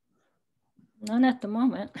 None at the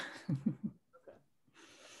moment.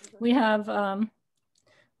 We have a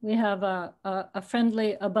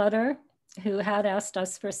friendly abutter who had asked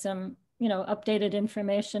us for some, updated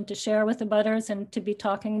information to share with the abutters and to be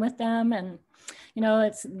talking with them. And,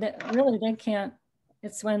 really they can't,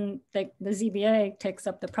 it's when the ZBA takes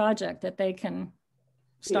up the project that they can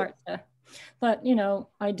start to, but,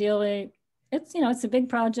 ideally it's a big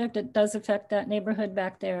project. It does affect that neighborhood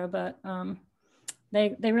back there, but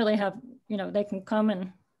they really have, they can come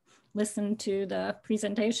and listen to the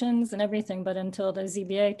presentations and everything, but until the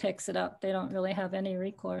ZBA takes it up, they don't really have any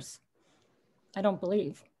recourse. I don't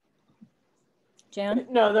believe. Jan?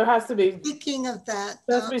 No, there has to be. Speaking of that,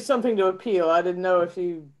 there has to be something to appeal. I didn't know if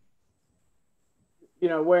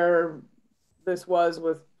where this was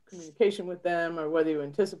with communication with them, or whether you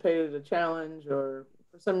anticipated a challenge, or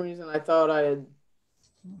for some reason I thought I had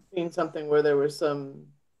seen something where there was some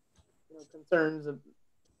concerns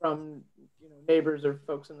from neighbors or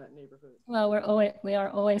folks in that neighborhood. Well, we are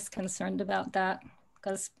always concerned about that,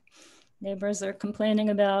 because neighbors are complaining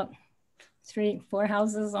about 3-4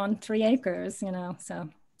 houses on 3 acres, so,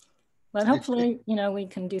 but hopefully, we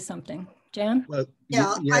can do something. Jan? Well,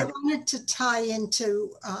 yeah, I wanted to tie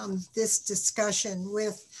into this discussion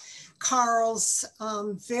with Carl's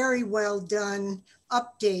very well done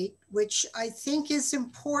update, which I think is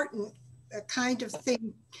important, a kind of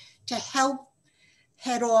thing to help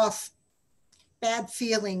head off bad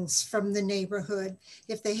feelings from the neighborhood.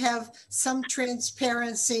 If they have some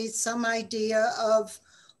transparency, some idea of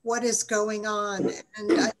what is going on.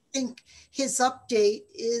 And I think his update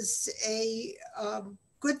is a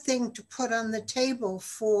good thing to put on the table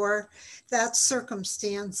for that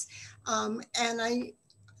circumstance. And I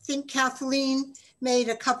think Kathleen made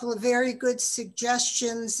a couple of very good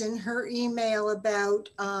suggestions in her email about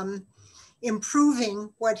improving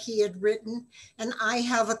what he had written. And I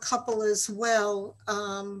have a couple as well,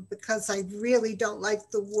 because I really don't like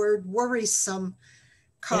the word worrisome.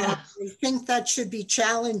 Yeah. I think that should be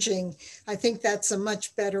challenging. I think that's a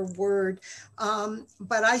much better word.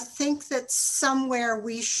 But I think that somewhere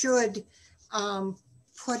we should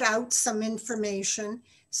put out some information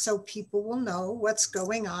so people will know what's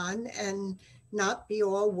going on and not be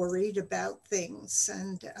all worried about things.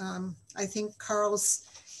 And I think Carl's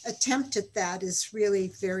attempt at that is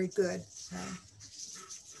really very good.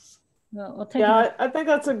 Well, we'll take I think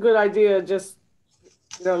that's a good idea. Just,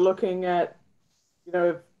 looking at,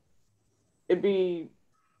 if it'd be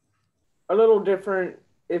a little different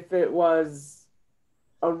if it was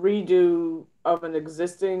a redo of an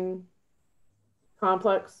existing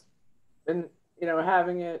complex, and,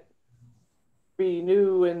 having it be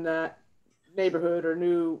new in that neighborhood or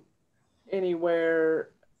new anywhere.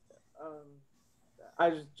 I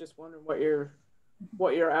was just wondering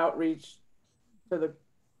what your outreach to the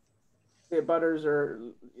abutters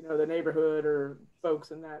or, the neighborhood or folks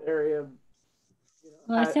in that area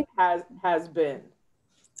has been.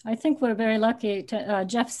 I think we're very lucky to,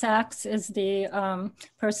 Jeff Sachs is the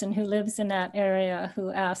person who lives in that area who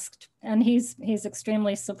asked, and he's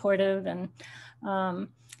extremely supportive. And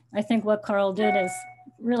I think what Carl did is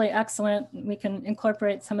really excellent. We can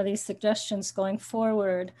incorporate some of these suggestions going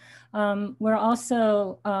forward. We're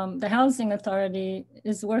also, the Housing Authority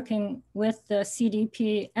is working with the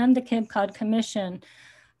CDP and the Cape Cod Commission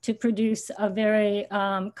to produce a very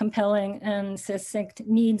compelling and succinct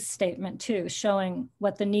needs statement too, showing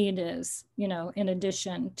what the need is, in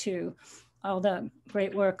addition to all the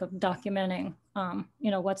great work of documenting,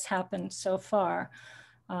 what's happened so far.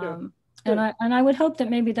 And I would hope that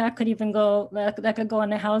maybe that could even go, that could go on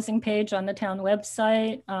the housing page on the town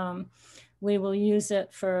website. We will use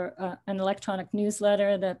it for an electronic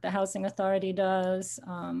newsletter that the Housing Authority does.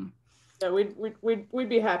 Yeah, we'd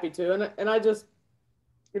be happy to. And I just,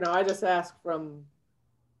 you know, I just ask from,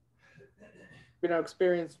 you know,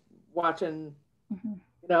 experience watching,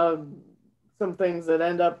 you know, some things that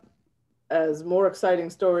end up as more exciting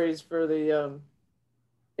stories for the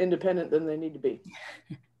independent than they need to be.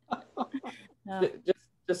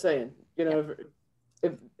 Just saying, you know,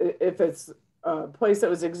 if it's a place that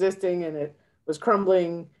was existing and it was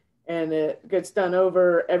crumbling and it gets done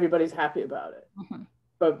over, everybody's happy about it.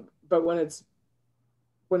 But when it's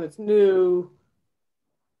new,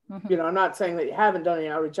 you know, I'm not saying that you haven't done any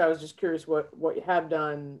outreach. I was just curious what you have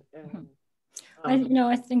done. And, you know,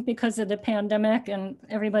 I think because of the pandemic and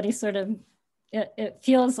everybody sort of, it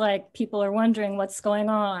feels like people are wondering what's going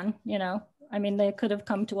on, you know. I mean, they could have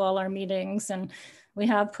come to all our meetings and we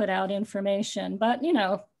have put out information, but, you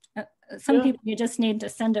know, some people, you just need to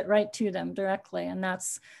send it right to them directly. And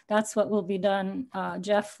that's what will be done.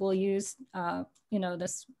 Jeff will use, you know,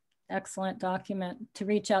 this excellent document to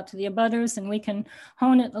reach out to the abutters, and we can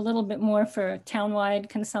hone it a little bit more for townwide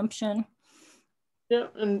consumption. Yeah,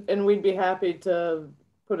 and we'd be happy to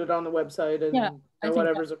put it on the website and you know,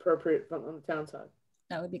 whatever's appropriate on the town side.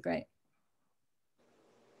 That would be great.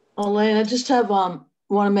 Elaine, I just have want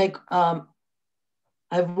to make I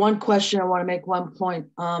have one question. I want to make one point.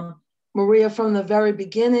 Maria, from the very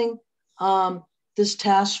beginning, this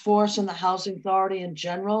task force and the Housing Authority in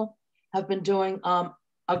general have been doing a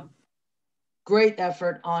great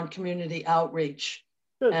effort on community outreach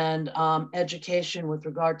and education with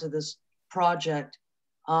regard to this project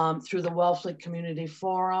through the Wellfleet Community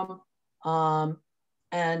Forum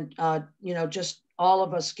and you know, just all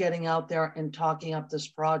of us getting out there and talking up this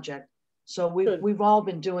project. So we've all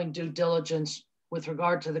been doing due diligence with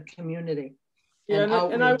regard to the community. Yeah,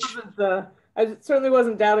 and I certainly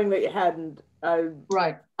wasn't doubting that you hadn't.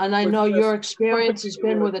 Right, and I know your experience has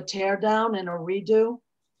been with a tear down and a redo.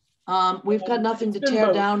 We've got nothing to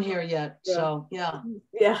tear down here yet, so yeah.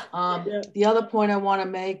 The other point I want to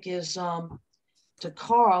make is to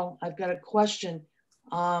Carl. I've got a question.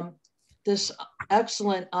 This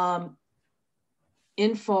excellent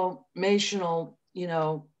informational, you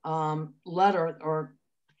know, letter, or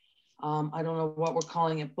I don't know what we're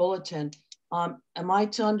calling it, bulletin. Am I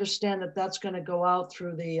to understand that that's going to go out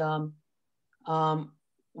through the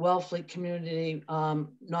Wellfleet community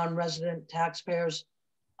non-resident taxpayers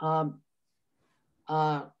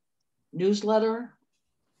newsletter?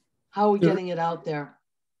 How are we getting it out there?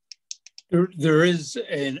 There is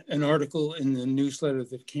an article in the newsletter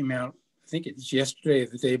that came out, I think it's yesterday or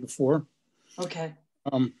the day before. Okay.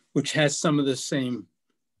 Which has some of the same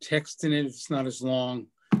text in it. It's not as long,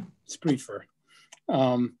 it's briefer.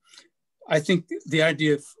 I think the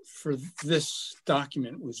idea for this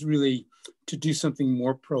document was really to do something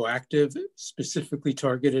more proactive, specifically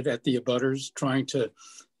targeted at the abutters, trying to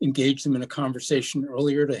engage them in a conversation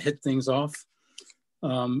earlier to hit things off,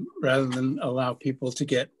 rather than allow people to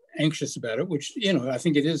get anxious about it, which, you know, I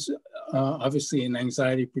think it is obviously an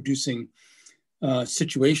anxiety producing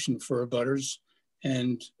situation for abutters.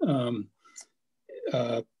 And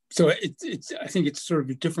so I think it's sort of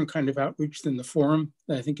a different kind of outreach than the forum.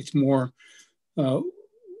 I think it's more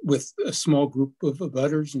with a small group of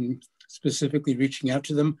abutters and specifically reaching out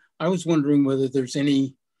to them. I was wondering whether there's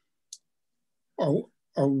any,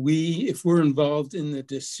 are we, if we're involved in the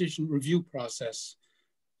decision review process,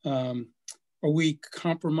 are we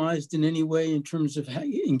compromised in any way in terms of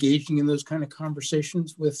engaging in those kind of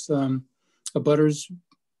conversations with abutters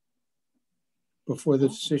before the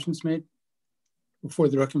decision's made? Before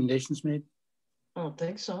the recommendation's made? I don't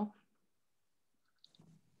think so.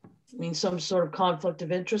 I mean, some sort of conflict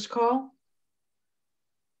of interest, Carl?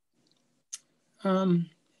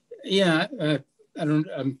 Yeah, I don't,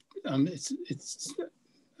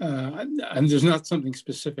 there's not something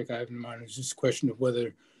specific I have in mind. It's just a question of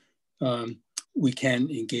whether we can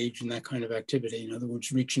engage in that kind of activity. In other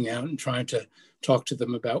words, reaching out and trying to talk to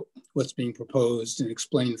them about what's being proposed and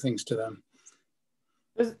explain things to them.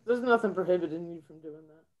 There's nothing prohibiting you from doing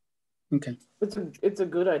that. Okay. It's a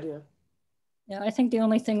good idea. Yeah, I think the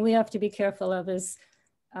only thing we have to be careful of is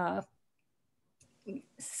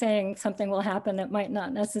saying something will happen that might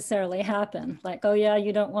not necessarily happen. Like, oh yeah,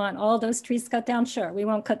 you don't want all those trees cut down? Sure, we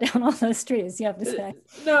won't cut down all those trees. You have to say.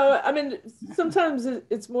 No, I mean, sometimes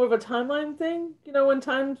it's more of a timeline thing. You know, when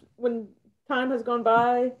time has gone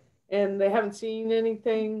by and they haven't seen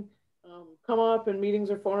anything come up in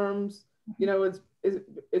meetings or forums, you know,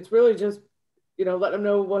 it's really just, you know, let them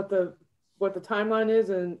know what the timeline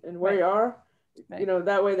is and where you are. Right. You know,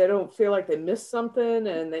 that way they don't feel like they missed something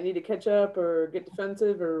and they need to catch up or get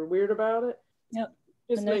defensive or weird about it. Yep.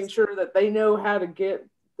 Just making sure that they know how to get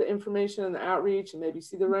the information and the outreach and maybe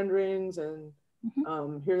see the renderings and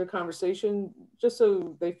hear the conversation, just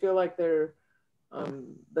so they feel like they're,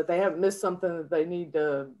 that they haven't missed something that they need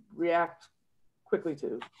to react quickly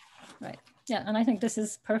to. Right. Yeah, and I think this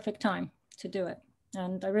is perfect time to do it.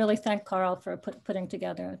 And I really thank Carl for putting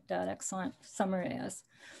together that excellent summary.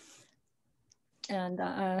 And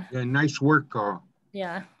yeah, nice work, Carl.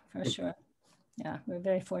 yeah, for sure. Yeah, we're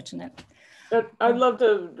very fortunate. I'd love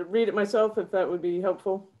to read it myself if that would be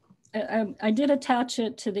helpful. I did attach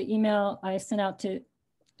it to the email I sent out to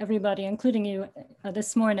everybody, including you,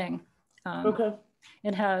 this morning. Okay.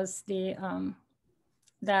 It has the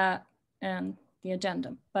that and the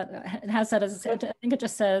agenda, but it has that as, I think it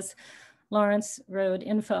just says Lawrence Road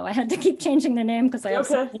Info. I had to keep changing the name because I have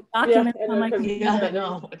so many documents on my computer. Yeah, I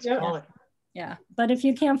know. Yeah, but if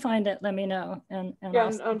you can't find it, let me know. And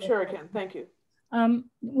yeah, I'm sure I can. Thank you.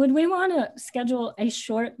 Would we want to schedule a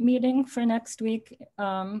short meeting for next week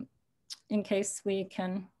in case we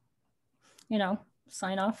can, you know,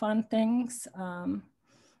 sign off on things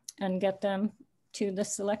and get them to the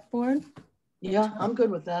select board? Yeah, I'm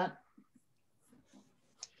good with that.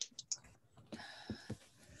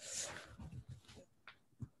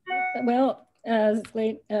 Well, as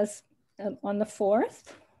late as on the 4th.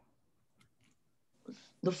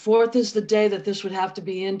 The 4th is the day that this would have to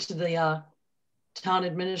be into the town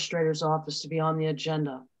administrator's office to be on the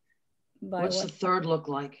agenda. What's the 3rd look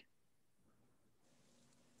like?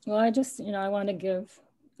 Well, I just, you know, I want to give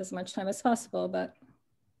as much time as possible, but.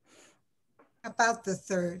 About the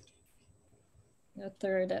 3rd. The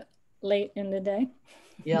 3rd, late in the day.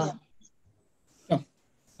 Yeah.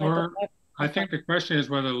 Laura, I think the question is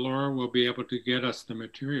whether Laura will be able to get us the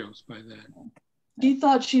materials by then. She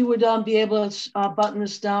thought she would be able to button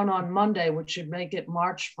this down on Monday, which should make it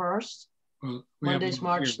March 1st. Well, Monday's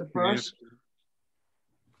March the 1st.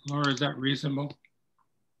 Laura, is that reasonable?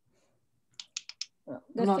 I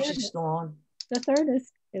don't know if she's still on. The 3rd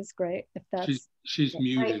is great. If that's she's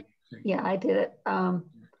muted. Yeah, I did it.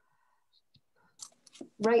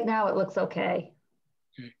 Right now it looks okay.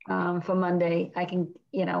 For Monday, I can,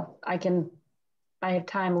 you know, I have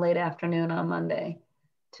time late afternoon on Monday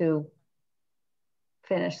to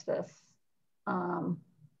finish this.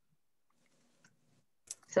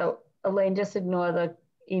 So Elaine, just ignore the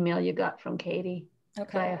email you got from Katie.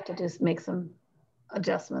 Okay. I have to just make some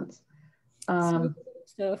adjustments. So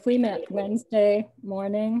if we met Wednesday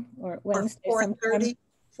morning or Wednesday sometime,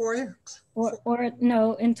 4:30, or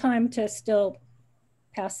no, in time to still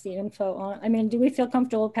pass the info on. I mean, do we feel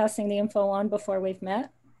comfortable passing the info on before we've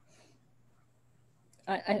met?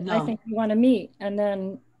 I think we want to meet and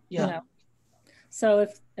then, you know, so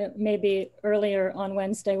if maybe earlier on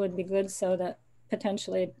Wednesday would be good so that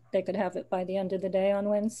potentially they could have it by the end of the day on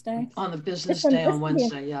Wednesday. On the business day on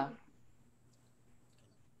Wednesday, yeah.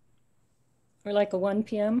 Or like a 1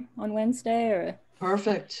 p.m. on Wednesday or?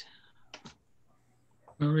 Perfect.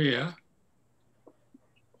 Maria,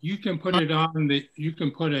 you can put it on you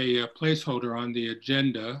can put a placeholder on the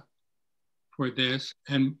agenda for this.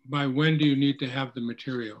 And by when do you need to have the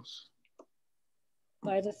materials?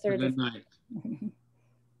 By the 3rd of 9th.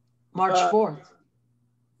 March 4th.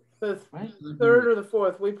 The 3rd or the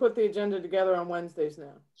 4th. We put the agenda together on Wednesdays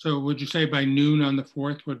now. So would you say by noon on the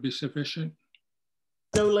 4th would be sufficient?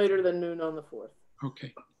 No later than noon on the 4th.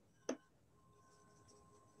 Okay.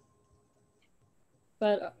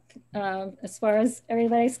 But as far as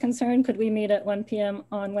everybody's concerned, could we meet at 1 p.m.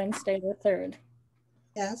 on Wednesday the 3rd?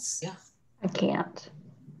 Yes. Yeah. I can't.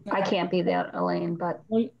 Okay. I can't be there, Elaine, but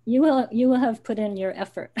well, you will have put in your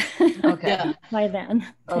effort. Okay. By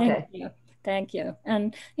then. Okay. Thank you.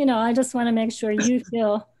 And you know, I just want to make sure you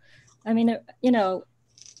feel. I mean, you know,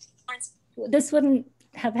 this wouldn't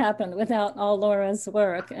have happened without all Laura's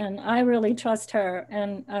work, and I really trust her.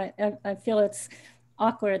 And I feel it's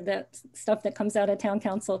awkward that stuff that comes out of town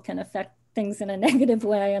council can affect things in a negative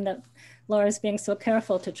way, and that Laura's being so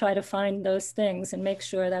careful to try to find those things and make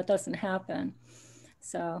sure that doesn't happen.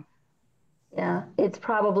 So yeah, it's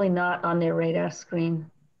probably not on their radar screen,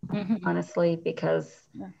 honestly, because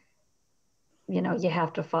you know, you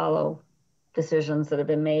have to follow decisions that have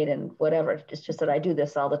been made and whatever. It's just that I do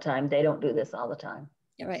this all the time. They don't do this all the time.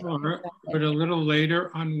 You're right. Would a little later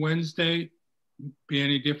on Wednesday be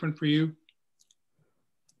any different for you?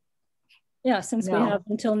 Yeah, since we have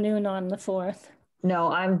until noon on the 4th. No,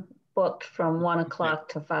 I'm booked from 1 o'clock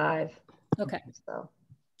to 5. Okay. So, all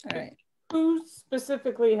right. Who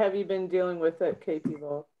specifically have you been dealing with at KP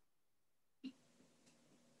Law?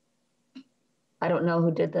 I don't know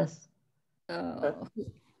who did this. Oh.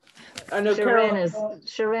 I know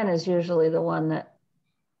Sharon is usually the one that,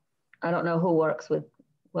 I don't know who works with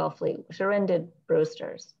Wellfleet. Sharon did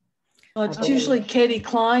Brewster's. It's usually Katie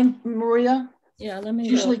Klein, Maria. Yeah, let me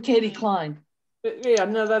Usually look. Katie Klein. Yeah,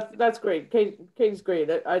 no, that's great. Katie's great.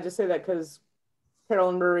 I just say that because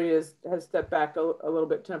Carolyn Murray has stepped back a little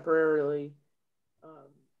bit temporarily.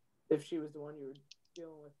 If she was the one you were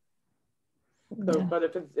dealing with. So, Yeah. but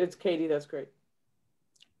if it's Katie, that's great.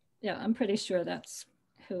 Yeah, I'm pretty sure that's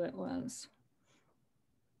who it was.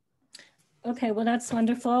 Okay, well, that's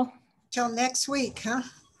wonderful. Till next week, huh?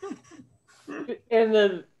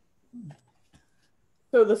 And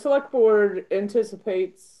so the select board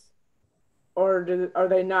anticipates, or are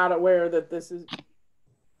they not aware that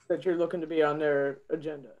that you're looking to be on their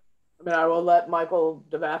agenda? I mean, I will let Michael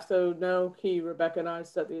DeVasto know. Rebecca and I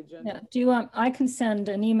set the agenda. Yeah, do you want, I can send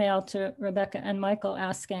an email to Rebecca and Michael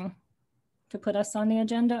asking to put us on the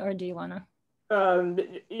agenda, or do you want to?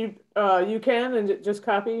 You can, and just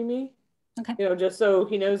copy me. Okay. You know, just so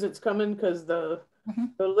he knows it's coming, because the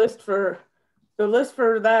list for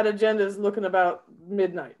that agenda is looking about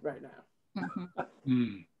midnight right now.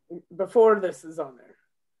 Before this is on there.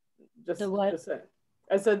 Just saying.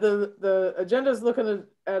 I said the agenda is looking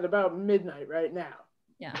at about midnight right now.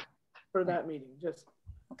 Yeah. For that meeting, just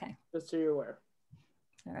so you're aware.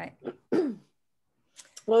 All right.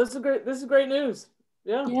 Well, this is great news.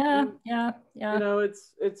 Yeah. Yeah. You know,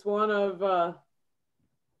 it's one of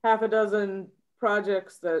half a dozen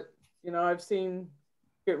projects that, you know, I've seen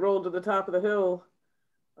get rolled to the top of the hill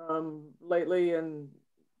lately, and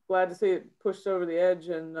glad to see it pushed over the edge,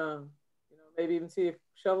 and you know, maybe even see if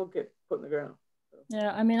shovel get put in the ground. So,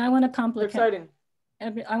 yeah, I mean, I want to compliment. Exciting.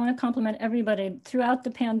 I want to compliment everybody throughout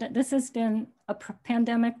the pandemic. This has been a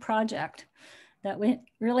pandemic project that we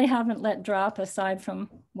really haven't let drop, aside from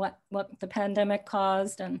what the pandemic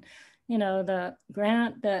caused, and you know, the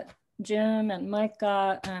grant that Jim and Mike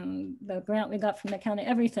got, and the grant we got from the county.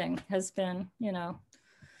 Everything has been, you know,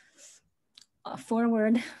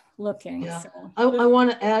 forward looking. Yeah. So. I want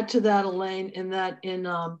to add to that, Elaine, in that in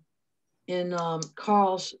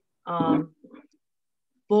Carl's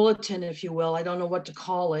bulletin, if you will, I don't know what to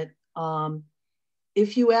call it.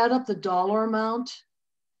 If you add up the dollar amount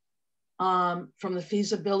from the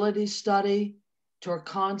feasibility study to a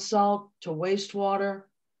consult to wastewater,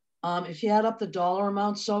 if you add up the dollar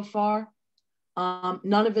amount so far,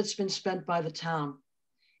 none of it's been spent by the town.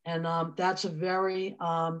 And that's a very,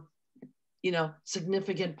 you know,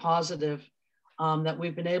 significant positive that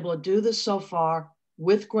we've been able to do this so far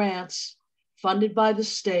with grants funded by the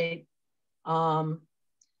state,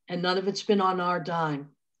 and none of it's been on our dime.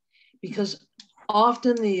 Because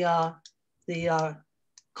often the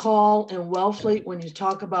call in Wellfleet, when you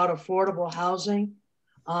talk about affordable housing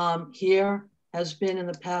here, has been in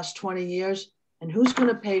the past 20 years, and who's going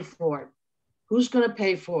to pay for it? Who's going to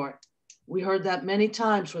pay for it? We heard that many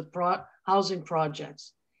times with housing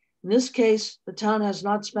projects. In this case, the town has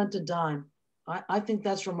not spent a dime. I think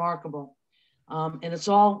that's remarkable. And it's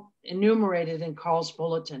all enumerated in Carl's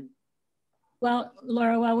bulletin. Well,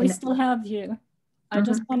 Laura, while we still have you, I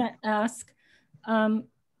just want to ask,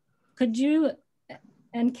 could you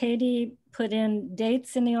and Katie put in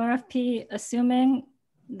dates in the RFP, assuming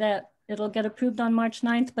that it'll get approved on March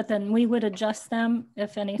 9th, but then we would adjust them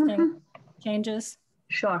if anything changes?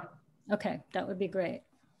 Sure. Okay, that would be great.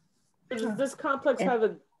 Does this complex have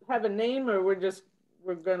a name, or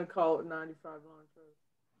we're going to call it 95 Lawrence Road?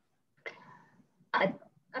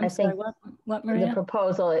 I think what Maria? the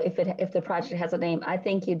proposal, if the project has a name, I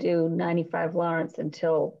think you do 95 Lawrence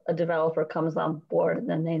until a developer comes on board and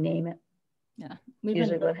then they name it. Yeah,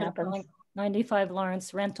 usually what happens. 95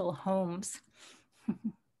 Lawrence Rental Homes.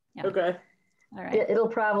 Yeah. Okay. All right. It'll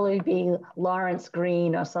probably be Lawrence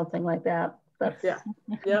Green or something like that. That's... Yeah.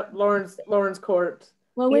 Yep. Lawrence Court.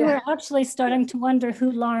 Well, we were actually starting to wonder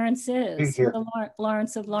who Lawrence is. Who the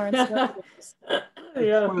Lawrence of Lawrence Road is.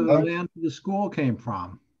 Yeah. Where the land of the school came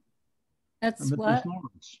from. That's what?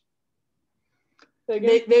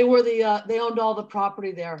 They were they owned all the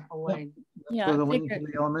property there, Elaine. Yeah. Where the land of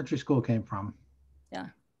the elementary school came from. Yeah.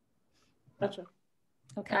 Gotcha.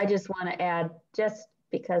 Okay. I just want to add, just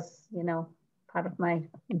because, you know, part of my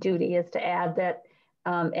duty is to add that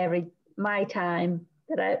my time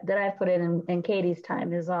that I put in and Katie's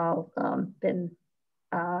time has all been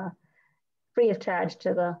free of charge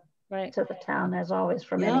to the town, as always,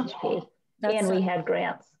 from NHP. And we had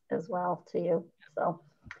grants as well to you.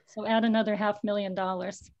 So add another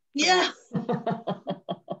 $500,000. Yeah.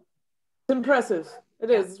 It's impressive. It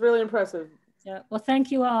is. It's really impressive. Yeah. Well,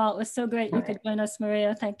 thank you all. It was so great you could join us,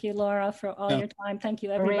 Maria. Thank you, Laura, for all your time. Thank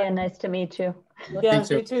you, everybody. Maria, nice to meet you. Yeah,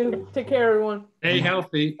 me too. Take care, everyone. Stay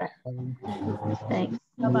healthy. Thanks.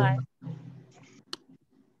 Bye-bye.